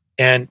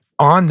 And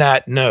on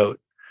that note,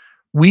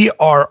 we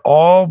are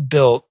all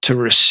built to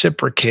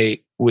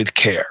reciprocate with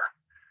care.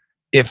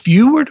 If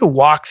you were to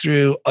walk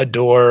through a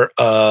door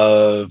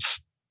of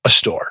a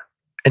store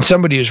and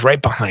somebody is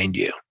right behind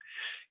you,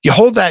 you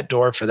hold that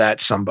door for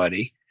that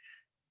somebody.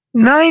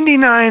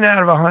 99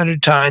 out of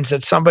 100 times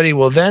that somebody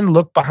will then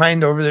look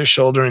behind over their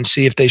shoulder and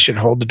see if they should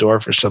hold the door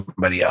for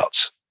somebody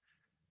else.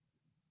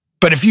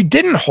 But if you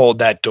didn't hold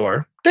that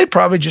door, they'd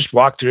probably just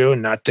walk through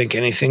and not think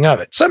anything of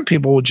it. Some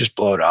people will just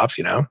blow it off,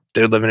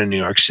 They're living in New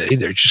York City.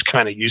 They're just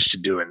kind of used to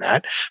doing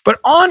that. But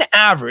on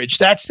average,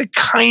 that's the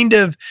kind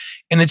of,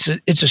 and it's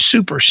a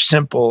super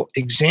simple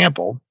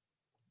example,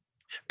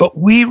 but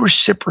we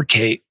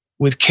reciprocate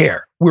with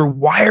care. We're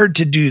wired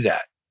to do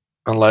that.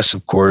 Unless,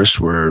 of course,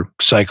 we're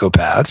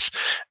psychopaths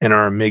and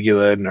our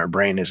amygdala and our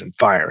brain isn't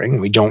firing.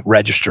 We don't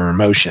register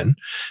emotion.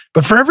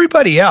 But for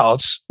everybody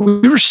else,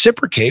 we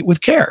reciprocate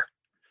with care.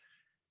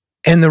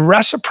 And the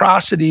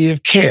reciprocity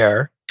of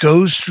care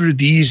goes through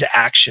these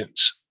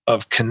actions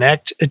of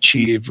connect,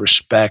 achieve,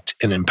 respect,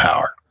 and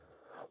empower.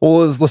 Well,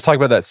 let's talk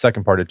about that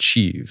second part,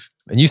 achieve.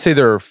 And you say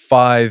there are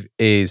 5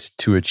 A's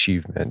to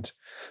achievement.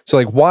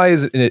 So why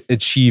is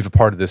achieve a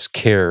part of this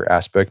care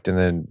aspect? And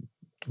then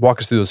walk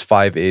us through those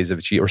 5 A's of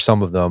achieve, or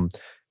some of them,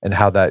 and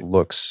how that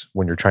looks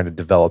when you're trying to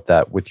develop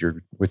that with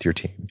your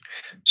team.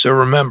 So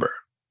remember,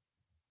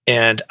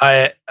 and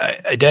I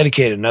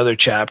dedicate another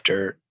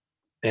chapter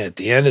at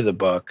the end of the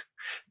book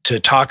to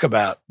talk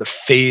about the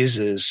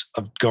phases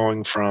of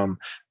going from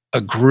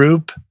a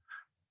group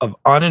of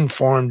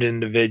uninformed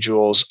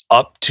individuals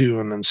up to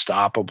an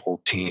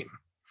unstoppable team.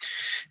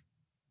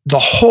 The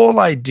whole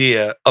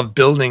idea of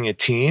building a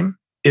team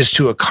is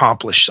to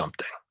accomplish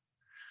something.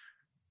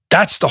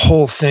 That's the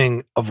whole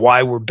thing of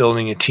why we're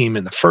building a team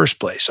in the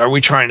first place. Are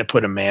we trying to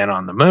put a man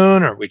on the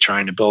moon? Are we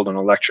trying to build an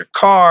electric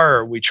car?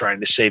 Are we trying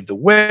to save the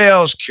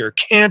whales, cure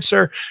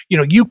cancer?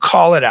 You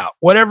call it out,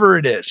 whatever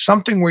it is,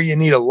 something where you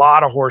need a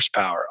lot of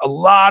horsepower, a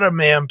lot of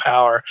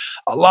manpower,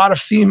 a lot of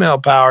female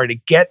power to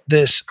get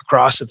this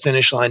across the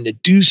finish line, to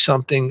do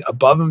something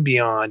above and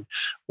beyond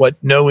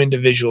what no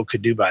individual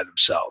could do by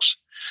themselves.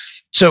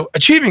 So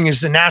achieving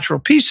is the natural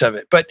piece of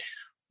it. But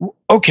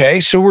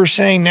okay, so we're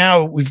saying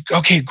now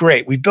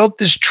great. We built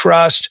this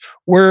trust.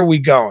 Where are we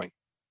going?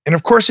 And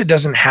of course, it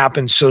doesn't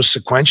happen so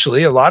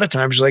sequentially. A lot of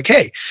times you're like,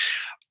 hey,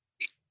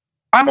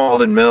 I'm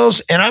Alden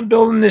Mills and I'm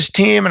building this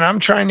team and I'm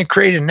trying to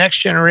create a next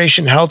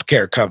generation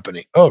healthcare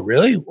company. Oh,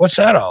 really? What's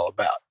that all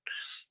about?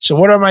 So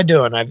what am I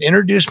doing? I've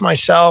introduced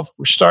myself.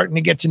 We're starting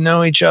to get to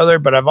know each other,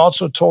 but I've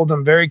also told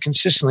them very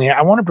consistently,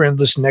 I want to bring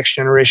this next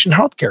generation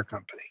healthcare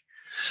company.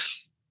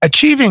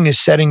 Achieving is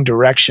setting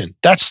direction.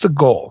 That's the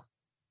goal.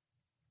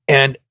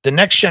 And the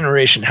next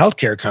generation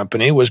healthcare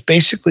company was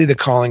basically the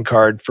calling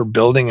card for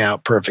building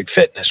out Perfect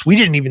Fitness. We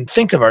didn't even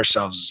think of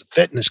ourselves as a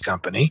fitness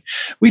company.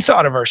 We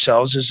thought of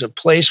ourselves as a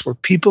place where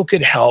people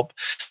could help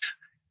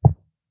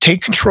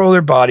take control of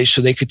their bodies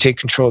so they could take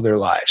control of their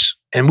lives.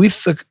 And we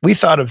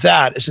thought of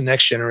that as a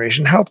next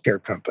generation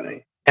healthcare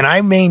company. And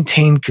I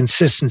maintained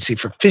consistency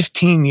for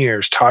 15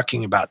 years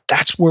talking about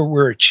that's where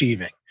we're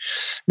achieving.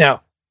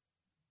 Now,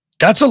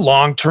 that's a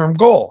long-term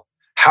goal.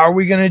 How are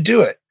we going to do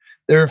it?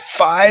 There are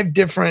 5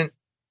 different,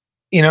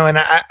 and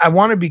I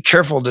want to be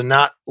careful to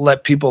not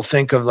let people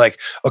think of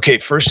okay,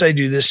 first I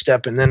do this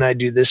step and then I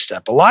do this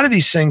step. A lot of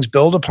these things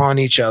build upon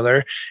each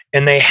other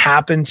and they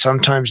happen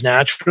sometimes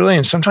naturally.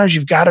 And sometimes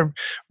you've got to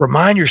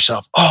remind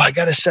yourself, I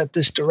got to set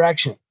this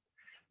direction.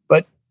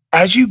 But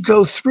as you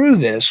go through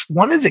this,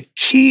 one of the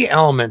key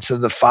elements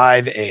of the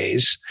 5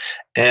 A's,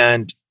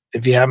 and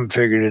if you haven't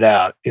figured it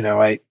out,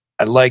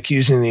 I like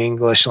using the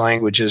English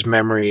language as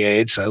memory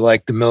aids. I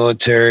like the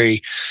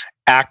military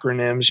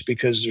acronyms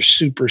because they're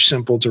super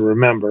simple to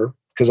remember,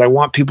 because I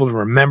want people to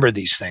remember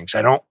these things.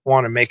 I don't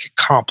want to make it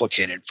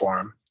complicated for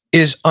them.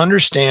 Is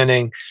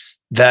understanding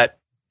that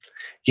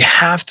you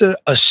have to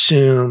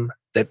assume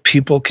that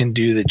people can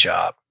do the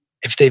job.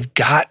 If they've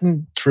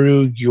gotten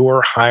through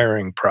your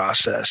hiring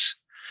process,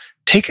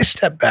 take a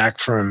step back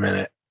for a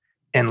minute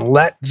and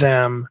let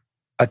them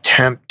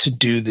attempt to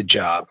do the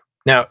job.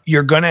 Now,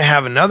 you're going to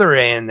have another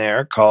A in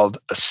there called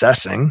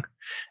assessing.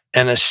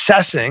 And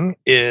assessing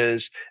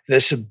is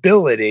this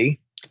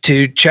ability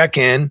to check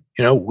in,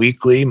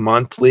 weekly,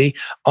 monthly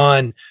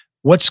on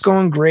what's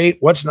going great,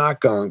 what's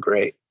not going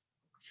great.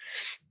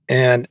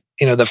 And,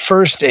 the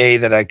first A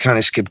that I kind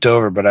of skipped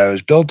over, but I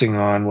was building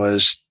on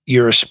was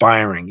you're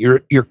aspiring.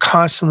 You're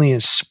constantly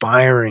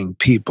inspiring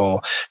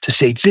people to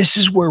say, this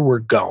is where we're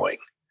going.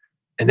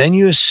 And then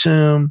you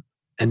assume,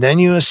 and then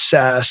you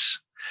assess,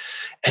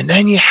 and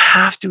then you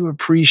have to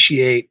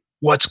appreciate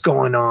what's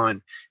going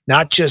on,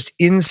 not just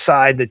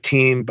inside the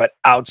team, but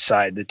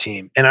outside the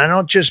team. And I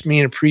don't just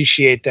mean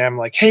appreciate them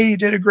like, hey, you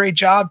did a great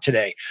job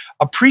today.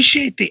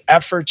 Appreciate the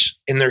efforts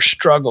and their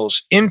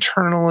struggles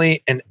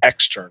internally and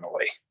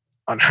externally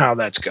on how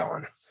that's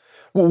going.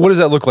 Well, what does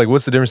that look like?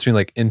 What's the difference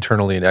between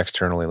internally and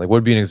externally? What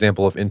would be an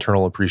example of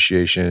internal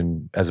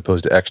appreciation as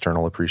opposed to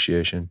external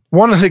appreciation?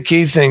 One of the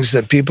key things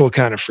that people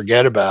kind of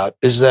forget about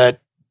is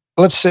that,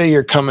 let's say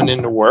you're coming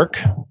into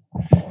work.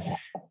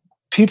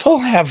 People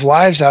have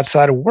lives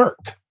outside of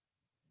work.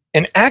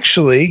 And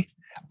actually,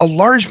 a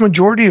large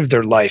majority of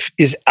their life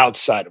is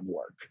outside of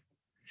work.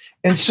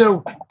 And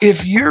so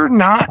if you're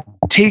not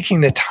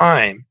taking the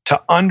time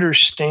to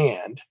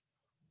understand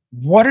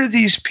what are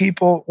these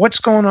people, what's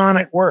going on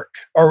at work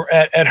or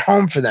at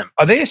home for them?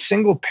 Are they a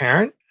single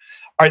parent?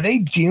 Are they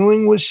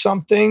dealing with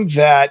something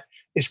that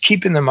is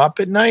keeping them up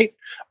at night?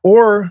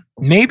 Or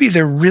maybe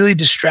they're really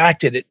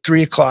distracted at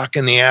 3:00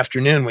 in the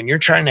afternoon when you're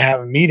trying to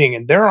have a meeting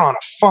and they're on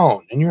a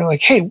phone and you're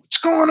like, hey, what's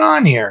going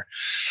on here?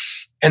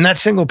 And that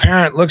single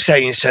parent looks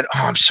at you and said,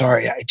 oh, I'm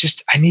sorry.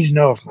 I need to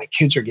know if my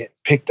kids are getting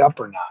picked up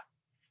or not.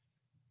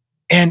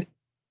 And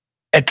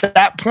at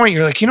that point,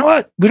 you're like, you know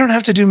what? We don't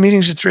have to do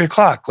meetings at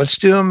 3:00. Let's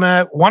do them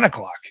at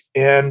 1:00.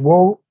 And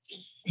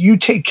you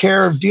take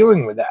care of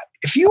dealing with that.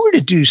 If you were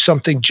to do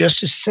something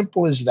just as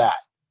simple as that,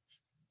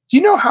 do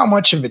you know how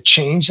much of a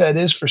change that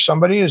is for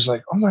somebody who's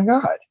like, oh my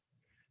God,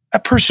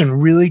 that person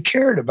really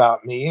cared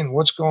about me and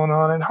what's going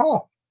on at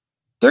home?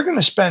 They're going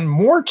to spend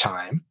more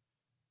time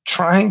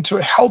trying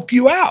to help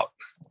you out,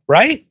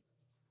 right?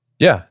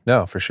 Yeah,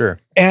 no, for sure.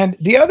 And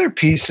the other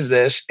piece of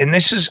this, and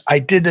I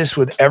did this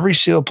with every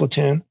SEAL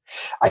platoon.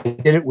 I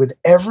did it with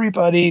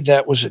everybody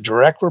that was a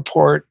direct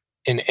report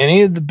in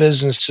any of the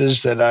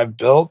businesses that I've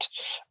built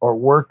or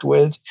worked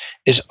with,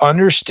 is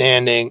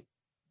understanding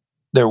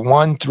their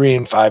 1, 3,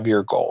 and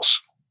 5-year goals.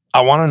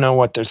 I want to know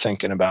what they're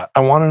thinking about.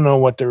 I want to know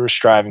what they were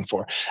striving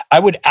for. I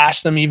would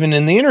ask them even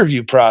in the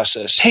interview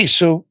process, hey,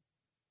 so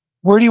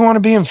where do you want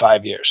to be in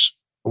 5 years?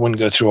 I wouldn't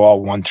go through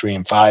all 1, 3,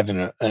 and 5 in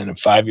a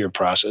 5-year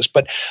process,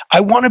 but I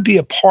want to be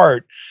a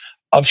part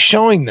of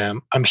showing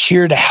them I'm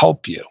here to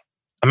help you.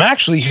 I'm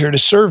actually here to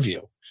serve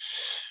you.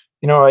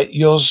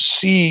 You'll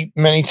see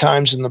many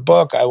times in the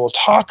book, I will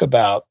talk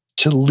about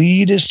to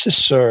lead is to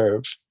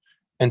serve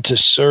and to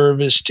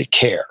serve is to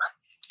care.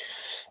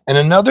 And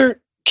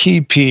another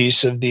key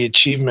piece of the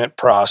achievement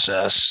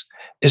process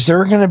is there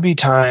are going to be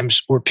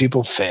times where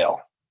people fail.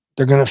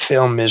 They're going to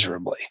fail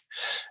miserably.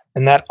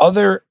 And that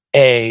other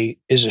A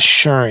is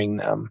assuring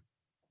them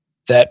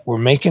that we're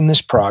making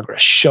this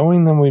progress,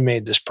 showing them we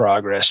made this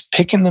progress,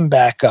 picking them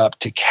back up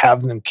to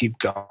have them keep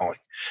going.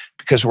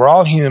 Because we're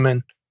all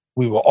human,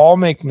 we will all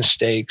make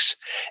mistakes,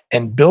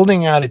 and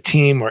building out a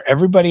team where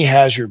everybody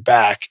has your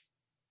back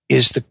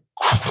is the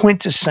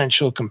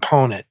quintessential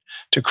component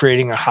to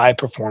creating a high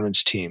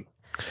performance team.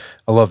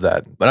 I love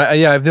that. But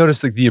I've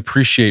noticed like the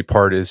appreciate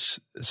part is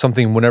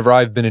something whenever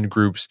I've been in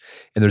groups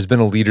and there's been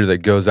a leader that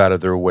goes out of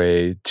their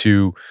way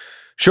to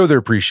show their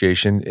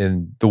appreciation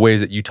in the ways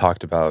that you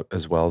talked about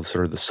as well,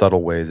 sort of the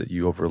subtle ways that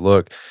you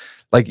overlook.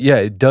 Like, yeah,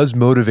 it does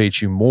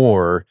motivate you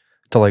more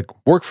to like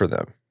work for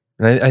them.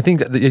 And I think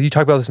that you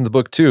talk about this in the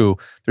book too.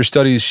 There's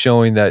studies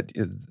showing that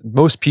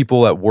most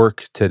people at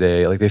work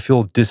today, like they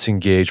feel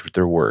disengaged with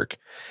their work.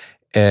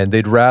 And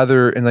they'd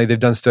rather, and like they've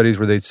done studies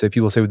where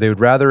people say they would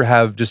rather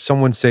have just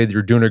someone say that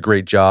you're doing a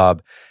great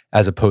job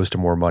as opposed to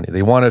more money.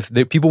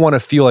 People want to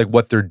feel like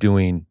what they're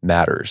doing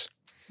matters.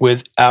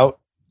 Without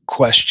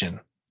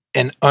question.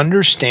 And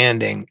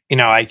understanding,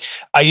 I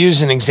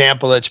use an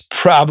example that's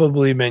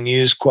probably been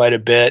used quite a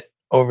bit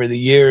over the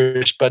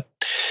years, but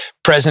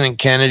President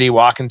Kennedy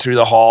walking through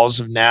the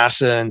halls of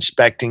NASA,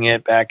 inspecting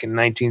it back in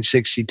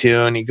 1962,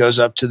 and he goes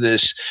up to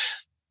this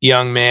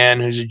young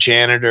man who's a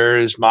janitor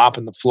who's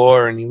mopping the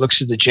floor, and he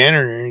looks at the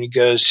janitor and he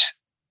goes,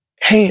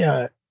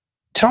 hey,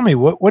 tell me,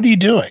 what are you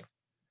doing?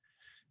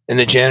 And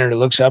the janitor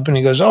looks up and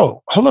he goes,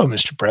 oh, hello,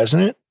 Mr.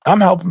 President.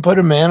 I'm helping put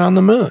a man on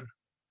the moon.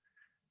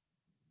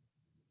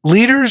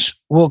 Leaders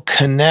will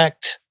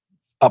connect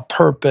a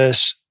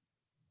purpose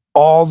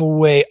all the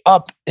way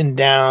up and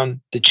down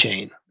the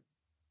chain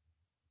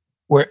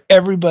where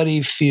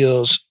everybody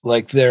feels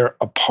like they're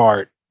a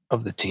part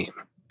of the team.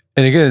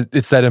 And again,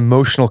 it's that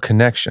emotional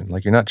connection.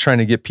 Like you're not trying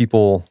to get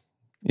people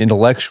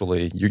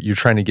intellectually, you're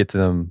trying to get to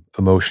them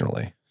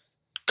emotionally.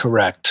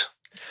 Correct.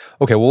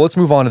 Okay, well, let's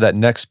move on to that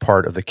next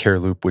part of the care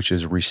loop, which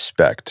is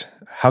respect.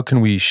 How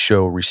can we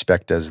show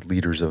respect as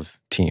leaders of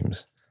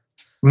teams?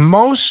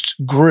 Most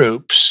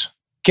groups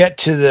get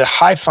to the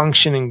high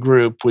functioning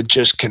group with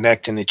just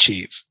connect and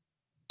achieve.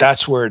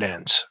 That's where it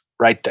ends,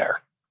 right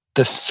there.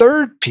 The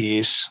third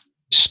piece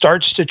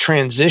starts to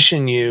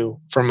transition you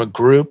from a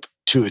group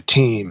to a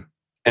team,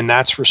 and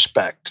that's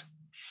respect.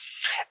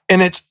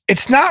 And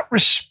it's not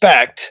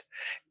respect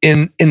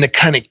in the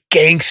kind of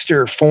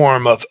gangster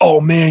form of,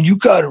 oh man, you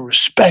got to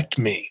respect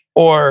me.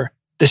 Or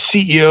the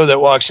CEO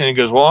that walks in and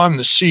goes, well, I'm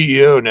the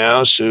CEO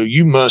now, so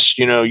you must,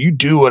 you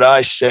do what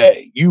I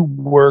say. You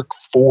work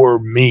for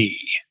me.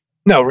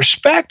 No,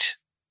 respect,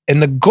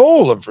 and the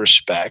goal of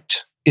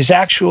respect is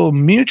actual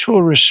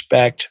mutual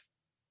respect,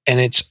 and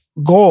its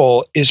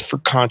goal is for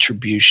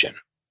contribution.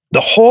 The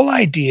whole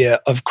idea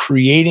of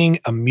creating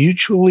a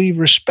mutually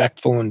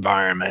respectful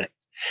environment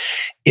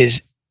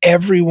is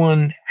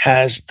everyone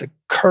has the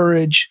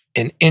courage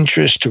and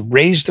interest to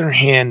raise their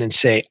hand and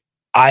say,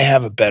 I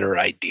have a better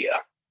idea.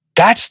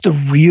 That's the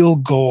real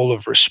goal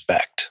of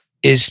respect,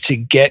 is to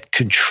get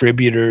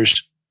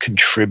contributors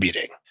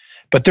contributing.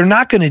 But they're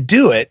not going to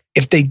do it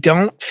if they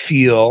don't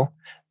feel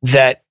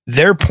that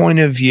their point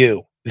of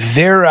view,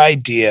 their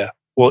idea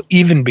will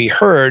even be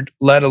heard,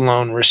 let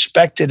alone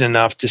respected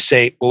enough to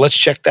say, well, let's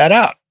check that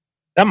out.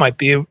 That might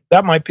be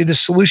the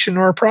solution to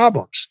our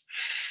problems.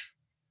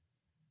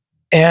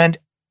 And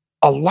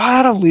a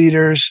lot of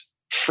leaders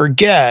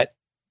forget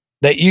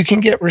that you can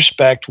get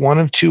respect one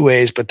of two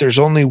ways, but there's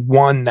only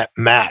one that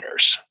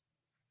matters.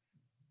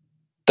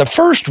 The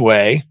first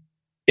way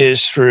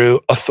is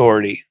through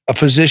authority, a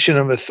position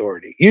of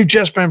authority. You've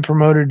just been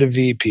promoted to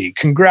VP.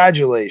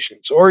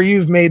 Congratulations. Or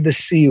you've made the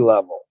C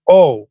level.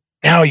 Oh,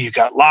 now you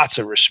got lots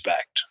of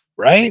respect,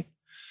 right?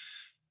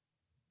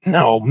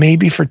 No,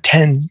 maybe for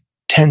 10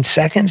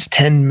 seconds,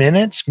 10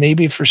 minutes,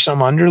 maybe for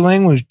some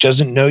underling who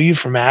doesn't know you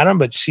from Adam,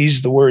 but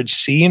sees the word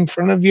C in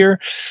front of your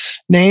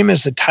name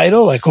as the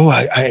title, like, oh,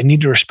 I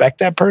need to respect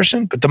that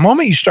person. But the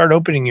moment you start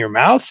opening your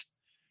mouth,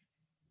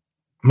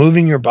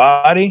 moving your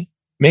body,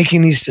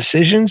 making these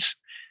decisions,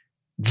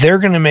 they're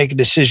going to make a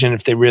decision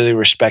if they really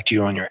respect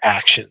you on your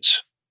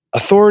actions.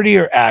 Authority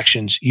or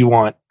actions, you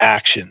want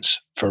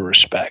actions for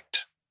respect.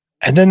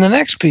 And then the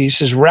next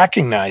piece is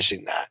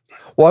recognizing that.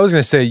 Well, I was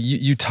going to say,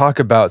 you talk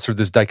about sort of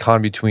this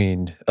dichotomy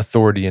between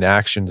authority and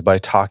actions by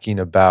talking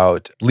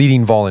about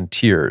leading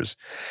volunteers.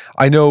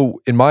 I know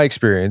in my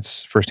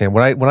experience firsthand,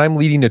 when I'm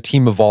leading a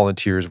team of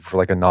volunteers for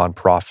like a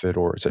nonprofit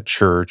or it's a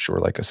church or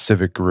like a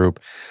civic group,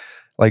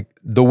 like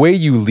the way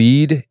you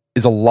lead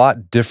is a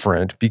lot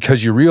different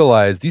because you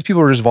realize these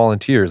people are just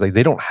volunteers. Like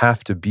they don't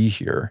have to be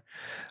here.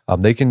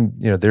 They can,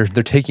 they're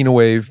taking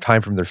away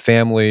time from their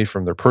family,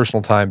 from their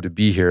personal time to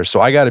be here. So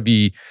I got to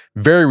be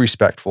very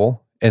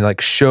respectful and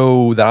like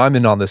show that I'm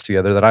in on this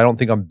together, that I don't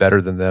think I'm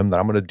better than them, that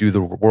I'm going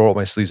to roll up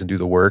my sleeves and do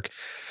the work.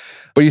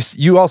 But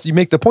you also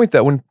make the point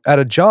that when at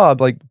a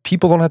job, like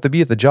people don't have to be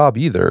at the job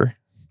either,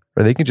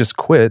 or they can just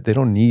quit. They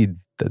don't need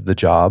the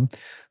job.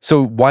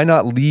 So why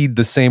not lead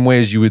the same way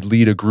as you would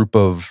lead a group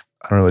of,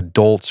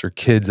 adults or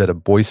kids at a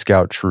Boy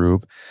Scout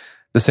troop,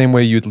 the same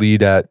way you'd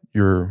lead at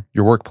your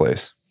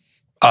workplace?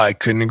 I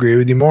couldn't agree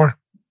with you more.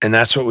 And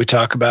that's what we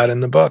talk about in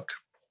the book,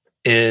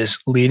 is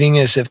leading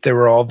as if they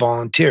were all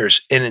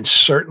volunteers. And it's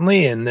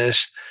certainly in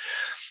this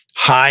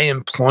high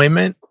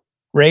employment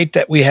rate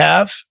that we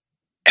have,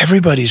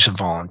 everybody's a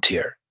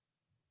volunteer,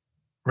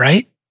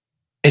 right?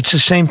 It's the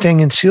same thing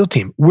in SEAL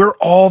team. We're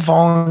all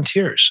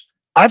volunteers.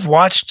 I've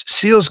watched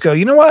SEALs go,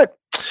 you know what?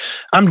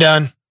 I'm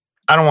done.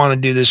 I don't want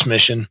to do this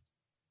mission.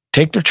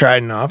 Take their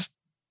trident off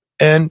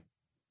and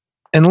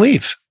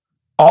leave.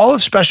 All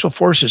of special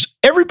forces,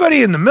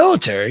 everybody in the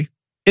military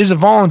is a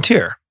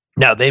volunteer.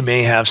 Now, they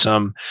may have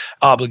some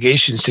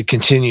obligations to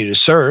continue to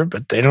serve,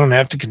 but they don't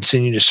have to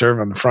continue to serve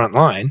on the front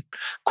line.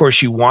 Of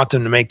course, you want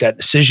them to make that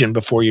decision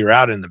before you're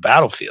out in the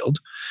battlefield.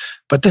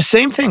 But the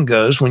same thing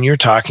goes when you're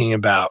talking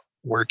about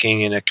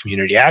working in a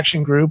community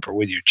action group or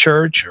with your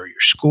church or your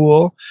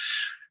school.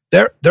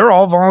 They're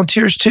all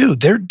volunteers too.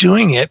 They're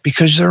doing it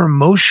because they're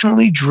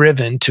emotionally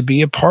driven to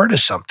be a part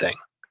of something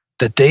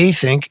that they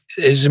think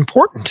is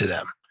important to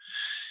them.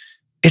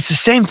 It's the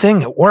same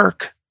thing at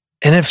work.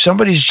 And if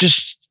somebody's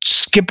just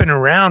skipping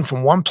around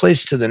from one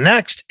place to the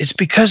next, it's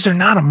because they're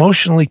not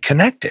emotionally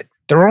connected.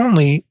 They're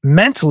only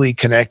mentally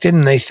connected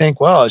and they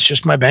think, well, it's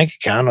just my bank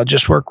account. I'll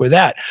just work with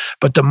that.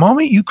 But the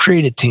moment you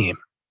create a team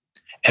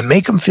and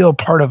make them feel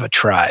part of a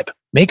tribe,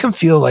 make them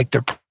feel like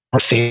they're part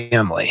of a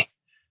family,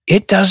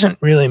 it doesn't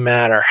really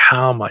matter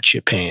how much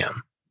you pay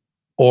them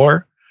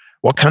or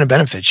what kind of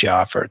benefits you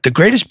offer. The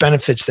greatest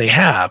benefits they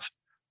have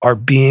are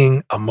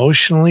being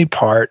emotionally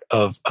part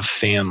of a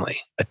family,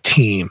 a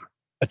team,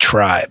 a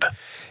tribe.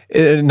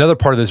 Another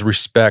part of this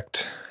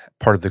respect,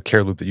 part of the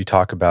care loop that you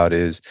talk about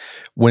is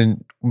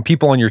when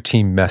people on your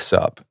team mess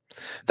up,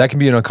 that can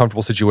be an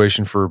uncomfortable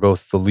situation for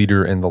both the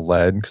leader and the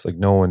led, because like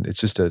no one, it's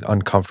just an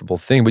uncomfortable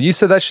thing. But you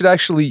said that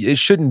it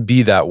shouldn't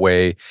be that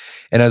way.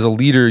 And as a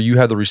leader, you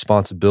have the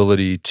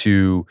responsibility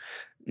to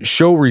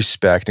show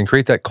respect and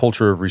create that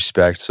culture of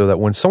respect so that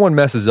when someone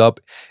messes up,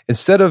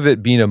 instead of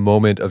it being a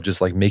moment of just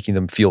like making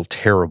them feel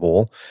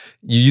terrible,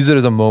 you use it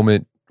as a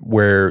moment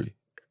where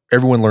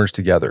everyone learns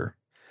together.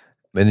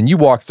 And then you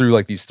walk through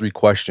like these 3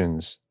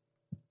 questions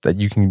that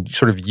you can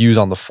sort of use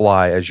on the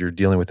fly as you're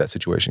dealing with that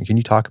situation. Can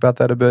you talk about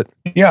that a bit?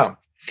 Yeah.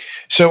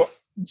 So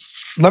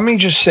let me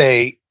just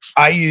say,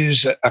 I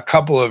use a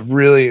couple of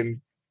really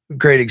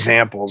great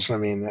examples. I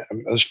mean,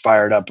 I was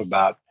fired up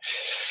about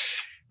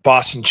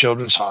Boston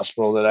Children's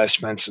Hospital that I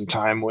spent some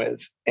time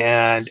with,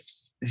 and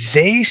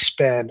they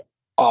spend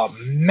a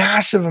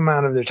massive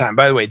amount of their time.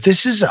 By the way,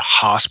 this is a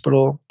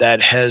hospital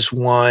that has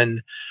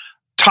won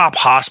top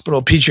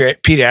hospital,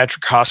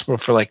 pediatric hospital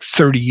for like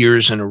 30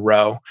 years in a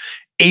row.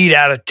 8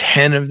 out of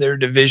 10 of their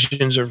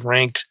divisions are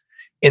ranked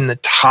in the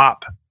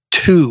top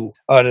 2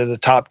 out of the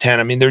top 10.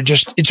 I mean,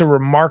 it's a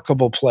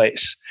remarkable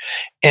place.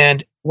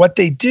 And what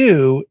they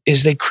do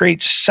is they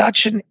create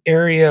such an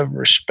area of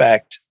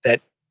respect that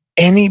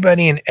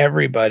anybody and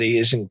everybody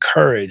is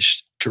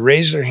encouraged to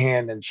raise their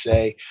hand and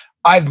say,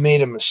 I've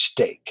made a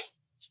mistake.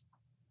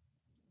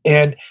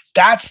 And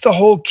that's the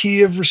whole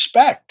key of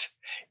respect,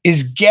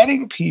 is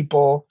getting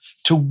people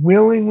to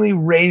willingly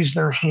raise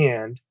their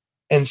hand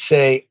and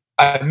say,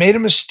 I made a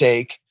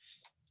mistake.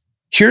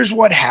 Here's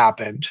what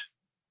happened.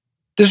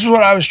 This is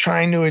what I was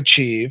trying to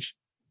achieve.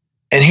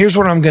 And here's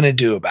what I'm going to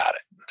do about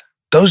it.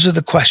 Those are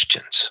the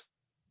questions.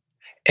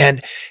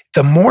 And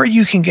the more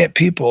you can get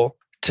people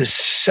to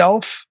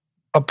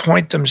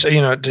self-appoint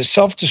themselves, to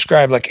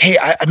self-describe, like, hey,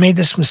 I made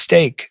this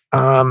mistake,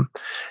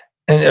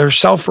 or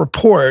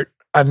self-report,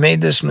 I've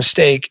made this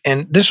mistake,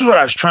 and this is what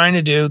I was trying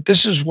to do.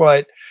 This is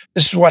what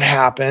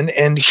happened,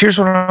 and here's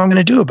what I'm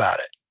going to do about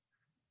it.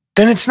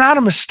 Then it's not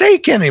a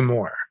mistake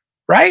anymore,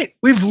 right?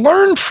 We've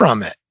learned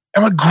from it.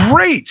 And we're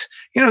great.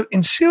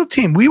 In SEAL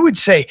team, we would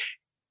say,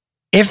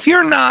 if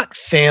you're not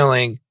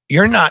failing,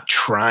 you're not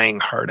trying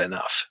hard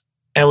enough.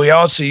 And we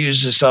also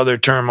use this other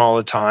term all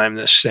the time,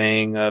 this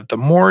saying of the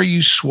more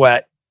you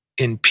sweat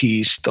in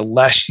peace, the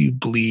less you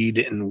bleed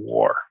in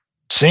war.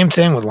 Same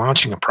thing with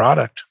launching a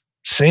product.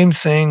 Same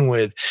thing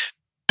with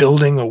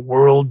building a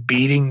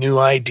world-beating new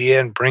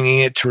idea and bringing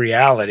it to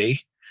reality.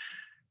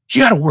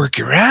 You got to work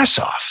your ass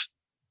off.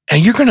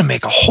 And you're going to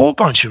make a whole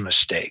bunch of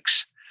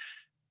mistakes,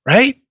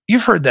 right?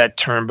 You've heard that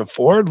term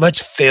before. Let's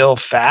fail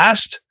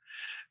fast.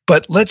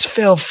 But let's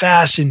fail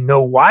fast and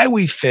know why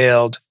we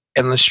failed,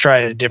 and let's try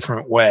it a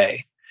different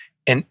way.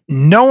 And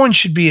no one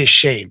should be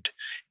ashamed.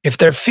 If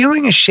they're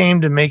feeling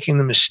ashamed of making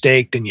the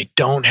mistake, then you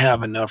don't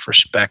have enough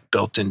respect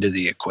built into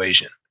the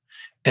equation.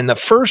 And the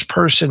first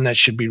person that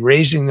should be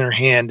raising their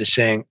hand to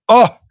saying,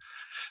 oh,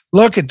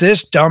 look at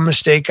this dumb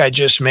mistake I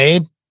just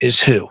made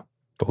is who?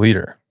 The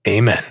leader.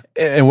 Amen.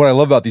 And what I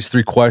love about these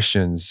 3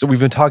 questions, so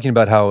we've been talking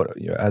about how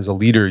as a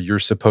leader, you're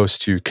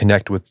supposed to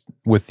connect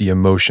with the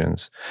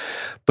emotions.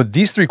 But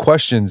these 3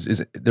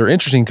 questions, they're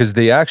interesting because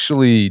they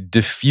actually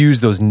diffuse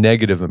those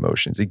negative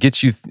emotions. It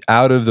gets you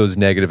out of those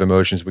negative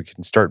emotions, which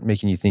can start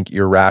making you think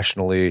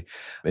irrationally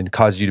and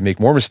cause you to make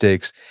more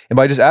mistakes. And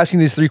by just asking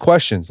these 3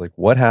 questions, like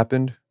what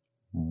happened?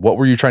 What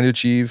were you trying to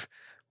achieve?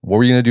 What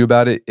were you going to do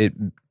about it? It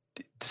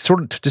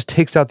sort of just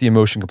takes out the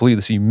emotion completely,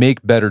 so you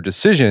make better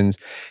decisions.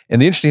 And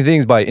the interesting thing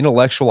is, by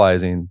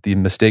intellectualizing the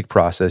mistake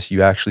process,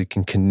 you actually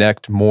can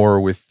connect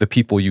more with the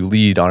people you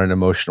lead on an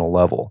emotional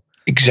level.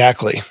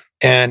 Exactly.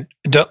 And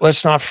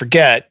let's not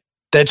forget,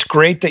 that's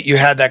great that you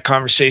had that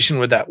conversation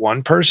with that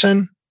one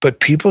person, but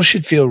people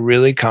should feel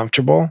really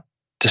comfortable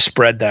to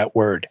spread that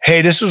word.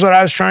 Hey, this is what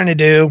I was trying to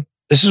do.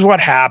 This is what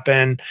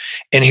happened.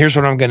 And here's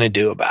what I'm going to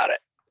do about it.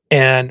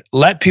 And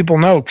let people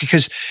know,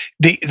 because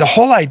the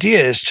whole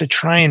idea is to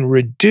try and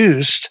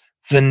reduce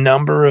the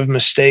number of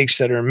mistakes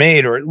that are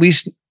made, or at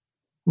least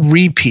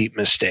repeat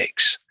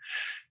mistakes.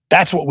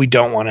 That's what we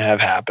don't want to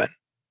have happen.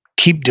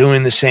 Keep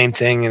doing the same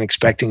thing and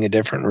expecting a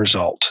different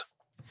result.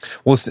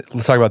 Well,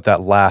 let's talk about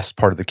that last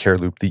part of the care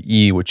loop, the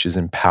E, which is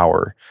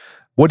empower.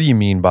 What do you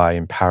mean by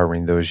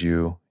empowering those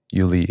you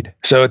lead?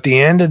 So at the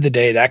end of the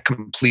day, that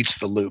completes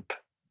the loop.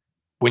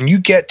 When you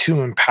get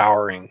to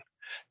empowering,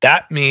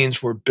 that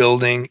means we're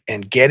building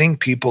and getting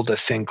people to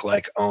think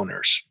like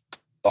owners.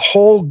 The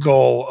whole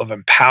goal of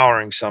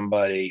empowering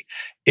somebody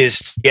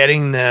is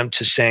getting them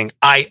to saying,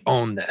 I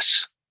own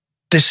this.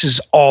 This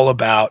is all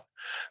about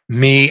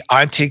me.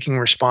 I'm taking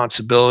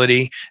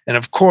responsibility. And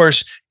of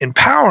course,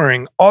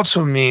 empowering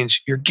also means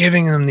you're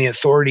giving them the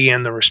authority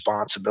and the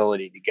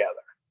responsibility together.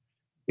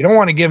 You don't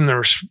want to give them the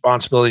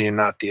responsibility and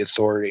not the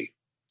authority.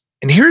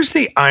 And here's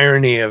the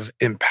irony of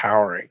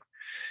empowering.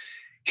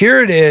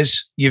 Here it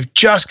is, you've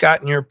just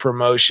gotten your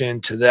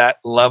promotion to that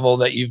level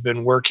that you've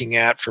been working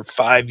at for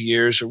 5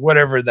 years or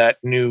whatever that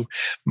new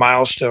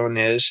milestone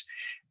is.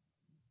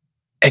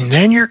 And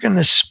then you're going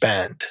to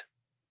spend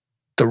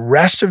the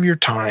rest of your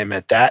time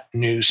at that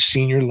new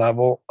senior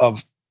level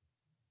of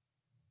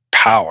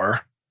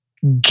power,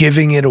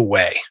 giving it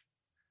away.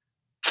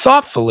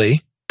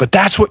 Thoughtfully, but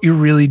that's what you're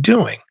really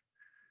doing.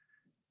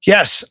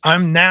 Yes,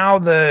 I'm now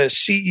the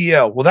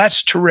CEO. Well,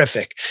 that's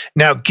terrific.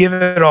 Now give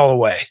it all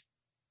away.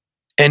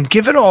 And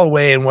give it all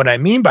away. And what I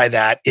mean by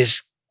that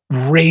is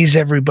raise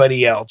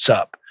everybody else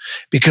up.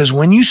 Because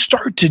when you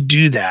start to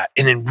do that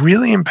and then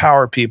really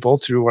empower people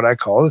through what I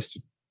call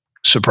the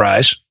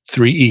surprise,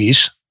 3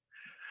 E's,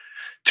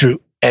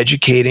 through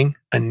educating,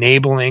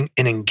 enabling,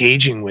 and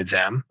engaging with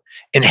them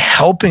and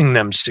helping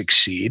them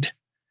succeed,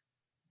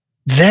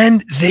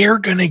 then they're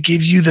going to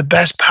give you the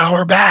best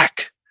power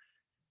back.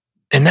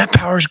 And that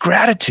power is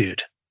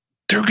gratitude.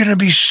 They're going to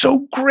be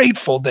so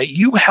grateful that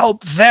you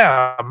help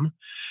them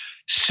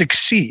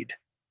succeed,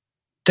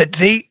 that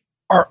they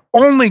are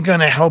only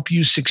going to help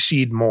you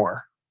succeed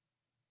more.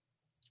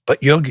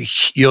 But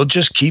you'll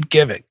just keep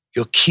giving.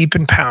 You'll keep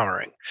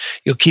empowering.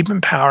 You'll keep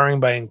empowering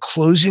by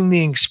enclosing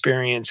the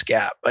experience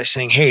gap, by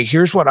saying, hey,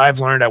 here's what I've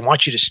learned. I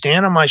want you to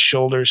stand on my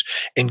shoulders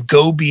and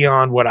go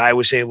beyond what I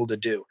was able to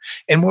do.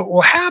 And what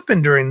will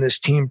happen during this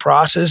team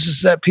process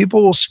is that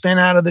people will spin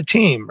out of the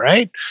team,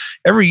 right?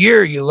 Every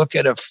year you look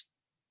at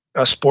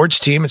a sports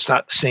team, it's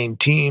not the same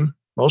team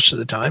most of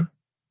the time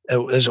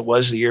as it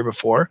was the year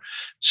before.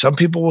 Some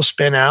people will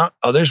spin out,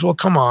 others will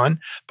come on,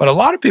 but a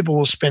lot of people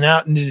will spin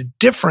out into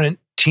different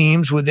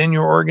teams within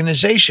your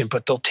organization,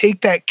 but they'll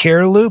take that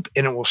care loop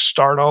and it will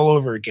start all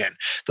over again.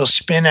 They'll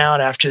spin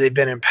out after they've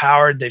been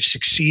empowered, they've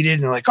succeeded,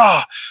 and they're like,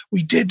 oh,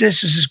 we did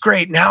this is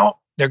great. Now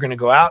they're going to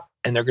go out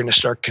and they're going to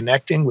start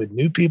connecting with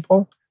new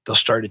people. They'll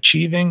start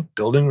achieving,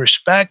 building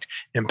respect,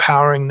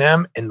 empowering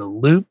them, and the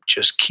loop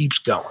just keeps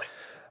going.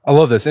 I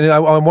love this. And I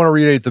want to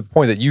reiterate the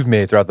point that you've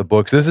made throughout the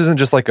books. This isn't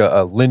just like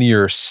a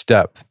linear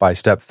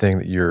step-by-step thing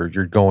that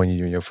you're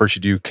going, first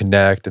you do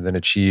connect and then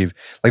achieve.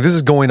 Like this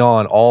is going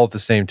on all at the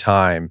same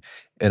time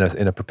in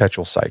a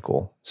perpetual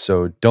cycle.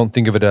 So don't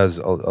think of it as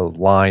a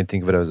line,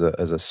 think of it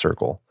as a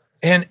circle.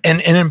 And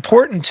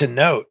important to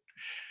note,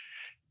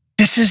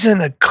 this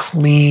isn't a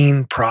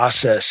clean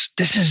process.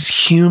 This is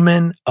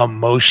human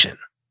emotion.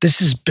 This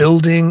is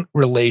building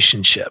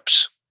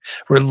relationships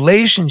where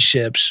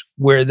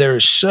there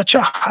is such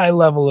a high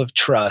level of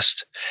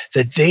trust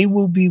that they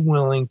will be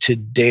willing to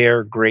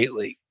dare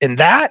greatly. And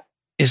that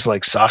is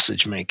like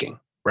sausage making,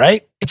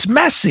 right? It's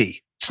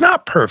messy. It's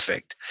not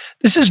perfect.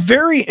 This is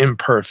very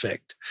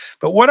imperfect.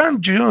 But what I'm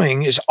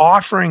doing is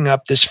offering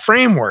up this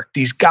framework,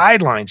 these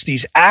guidelines,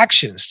 these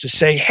actions to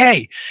say,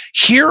 hey,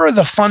 here are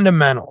the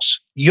fundamentals.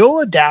 You'll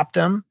adapt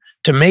them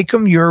to make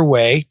them your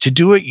way, to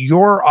do it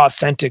your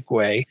authentic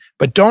way.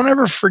 But don't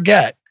ever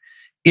forget,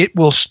 it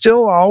will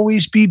still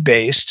always be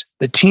based.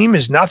 The team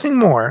is nothing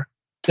more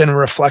than a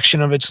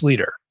reflection of its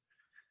leader.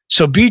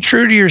 So be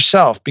true to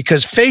yourself,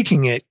 because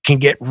faking it can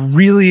get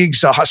really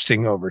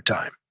exhausting over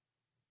time.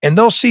 And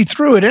they'll see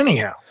through it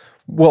anyhow.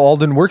 Well,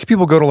 Alden, where can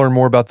people go to learn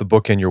more about the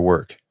book and your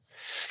work?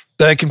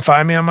 They can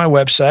find me on my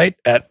website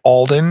at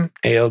Alden,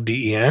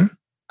 ALDEN,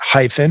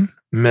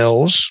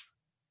 -Mills,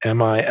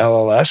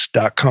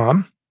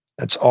 MILLS.com.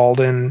 That's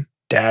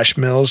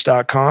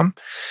Alden-Mills.com.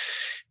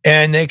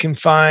 And they can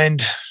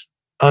find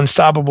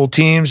Unstoppable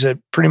Teams at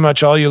pretty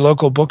much all your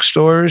local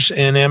bookstores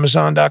and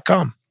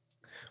Amazon.com.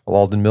 Well,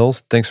 Alden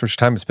Mills, thanks for your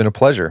time. It's been a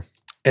pleasure.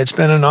 It's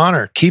been an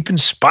honor. Keep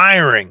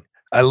inspiring.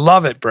 I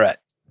love it, Brett.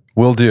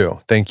 Will do.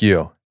 Thank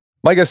you.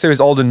 My guest today is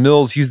Alden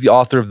Mills. He's the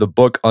author of the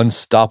book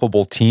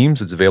Unstoppable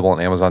Teams. It's available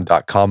on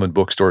Amazon.com and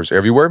bookstores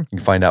everywhere. You can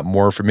find out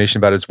more information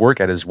about his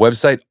work at his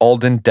website,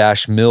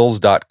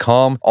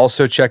 alden-mills.com.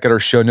 Also, check out our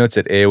show notes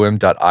at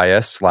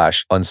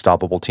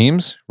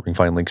aom.is/unstoppableteams, where you can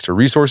find links to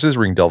resources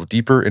where you can delve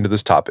deeper into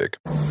this topic.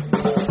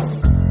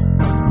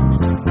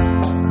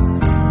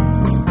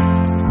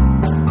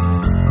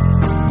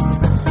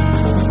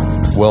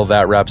 Well,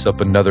 that wraps up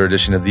another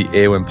edition of the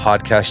AOM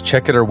podcast.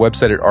 Check out our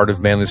website at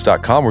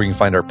artofmanliness.com, where you can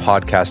find our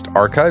podcast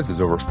archives.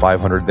 There's over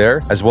 500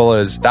 there, as well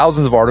as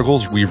thousands of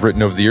articles we've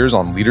written over the years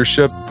on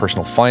leadership,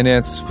 personal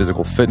finance,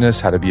 physical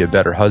fitness, how to be a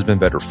better husband,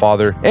 better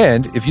father.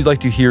 And if you'd like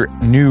to hear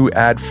new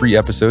ad-free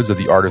episodes of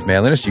The Art of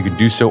Manliness, you can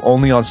do so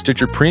only on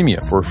Stitcher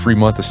Premium. For a free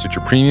month of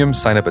Stitcher Premium,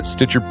 sign up at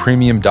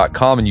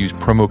stitcherpremium.com and use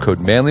promo code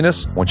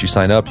manliness. Once you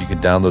sign up, you can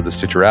download the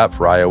Stitcher app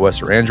for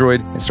iOS or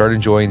Android and start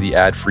enjoying the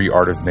ad-free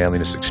Art of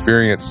Manliness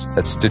experience.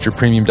 That's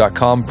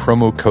stitcherpremium.com,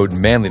 promo code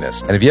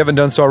manliness. And if you haven't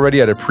done so already,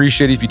 I'd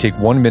appreciate it if you take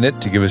 1 minute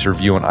to give us a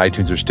review on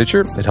iTunes or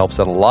Stitcher. It helps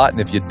out a lot. And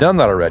if you've done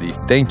that already,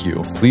 thank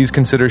you. Please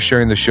consider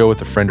sharing the show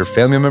with a friend or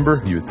family member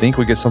who you would think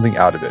would get something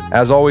out of it.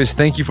 As always,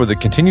 thank you for the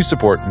continued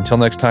support. Until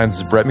next time, this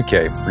is Brett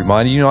McKay,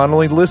 reminding you not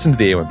only to listen to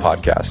the AOM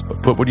podcast,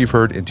 but put what you've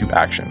heard into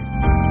action.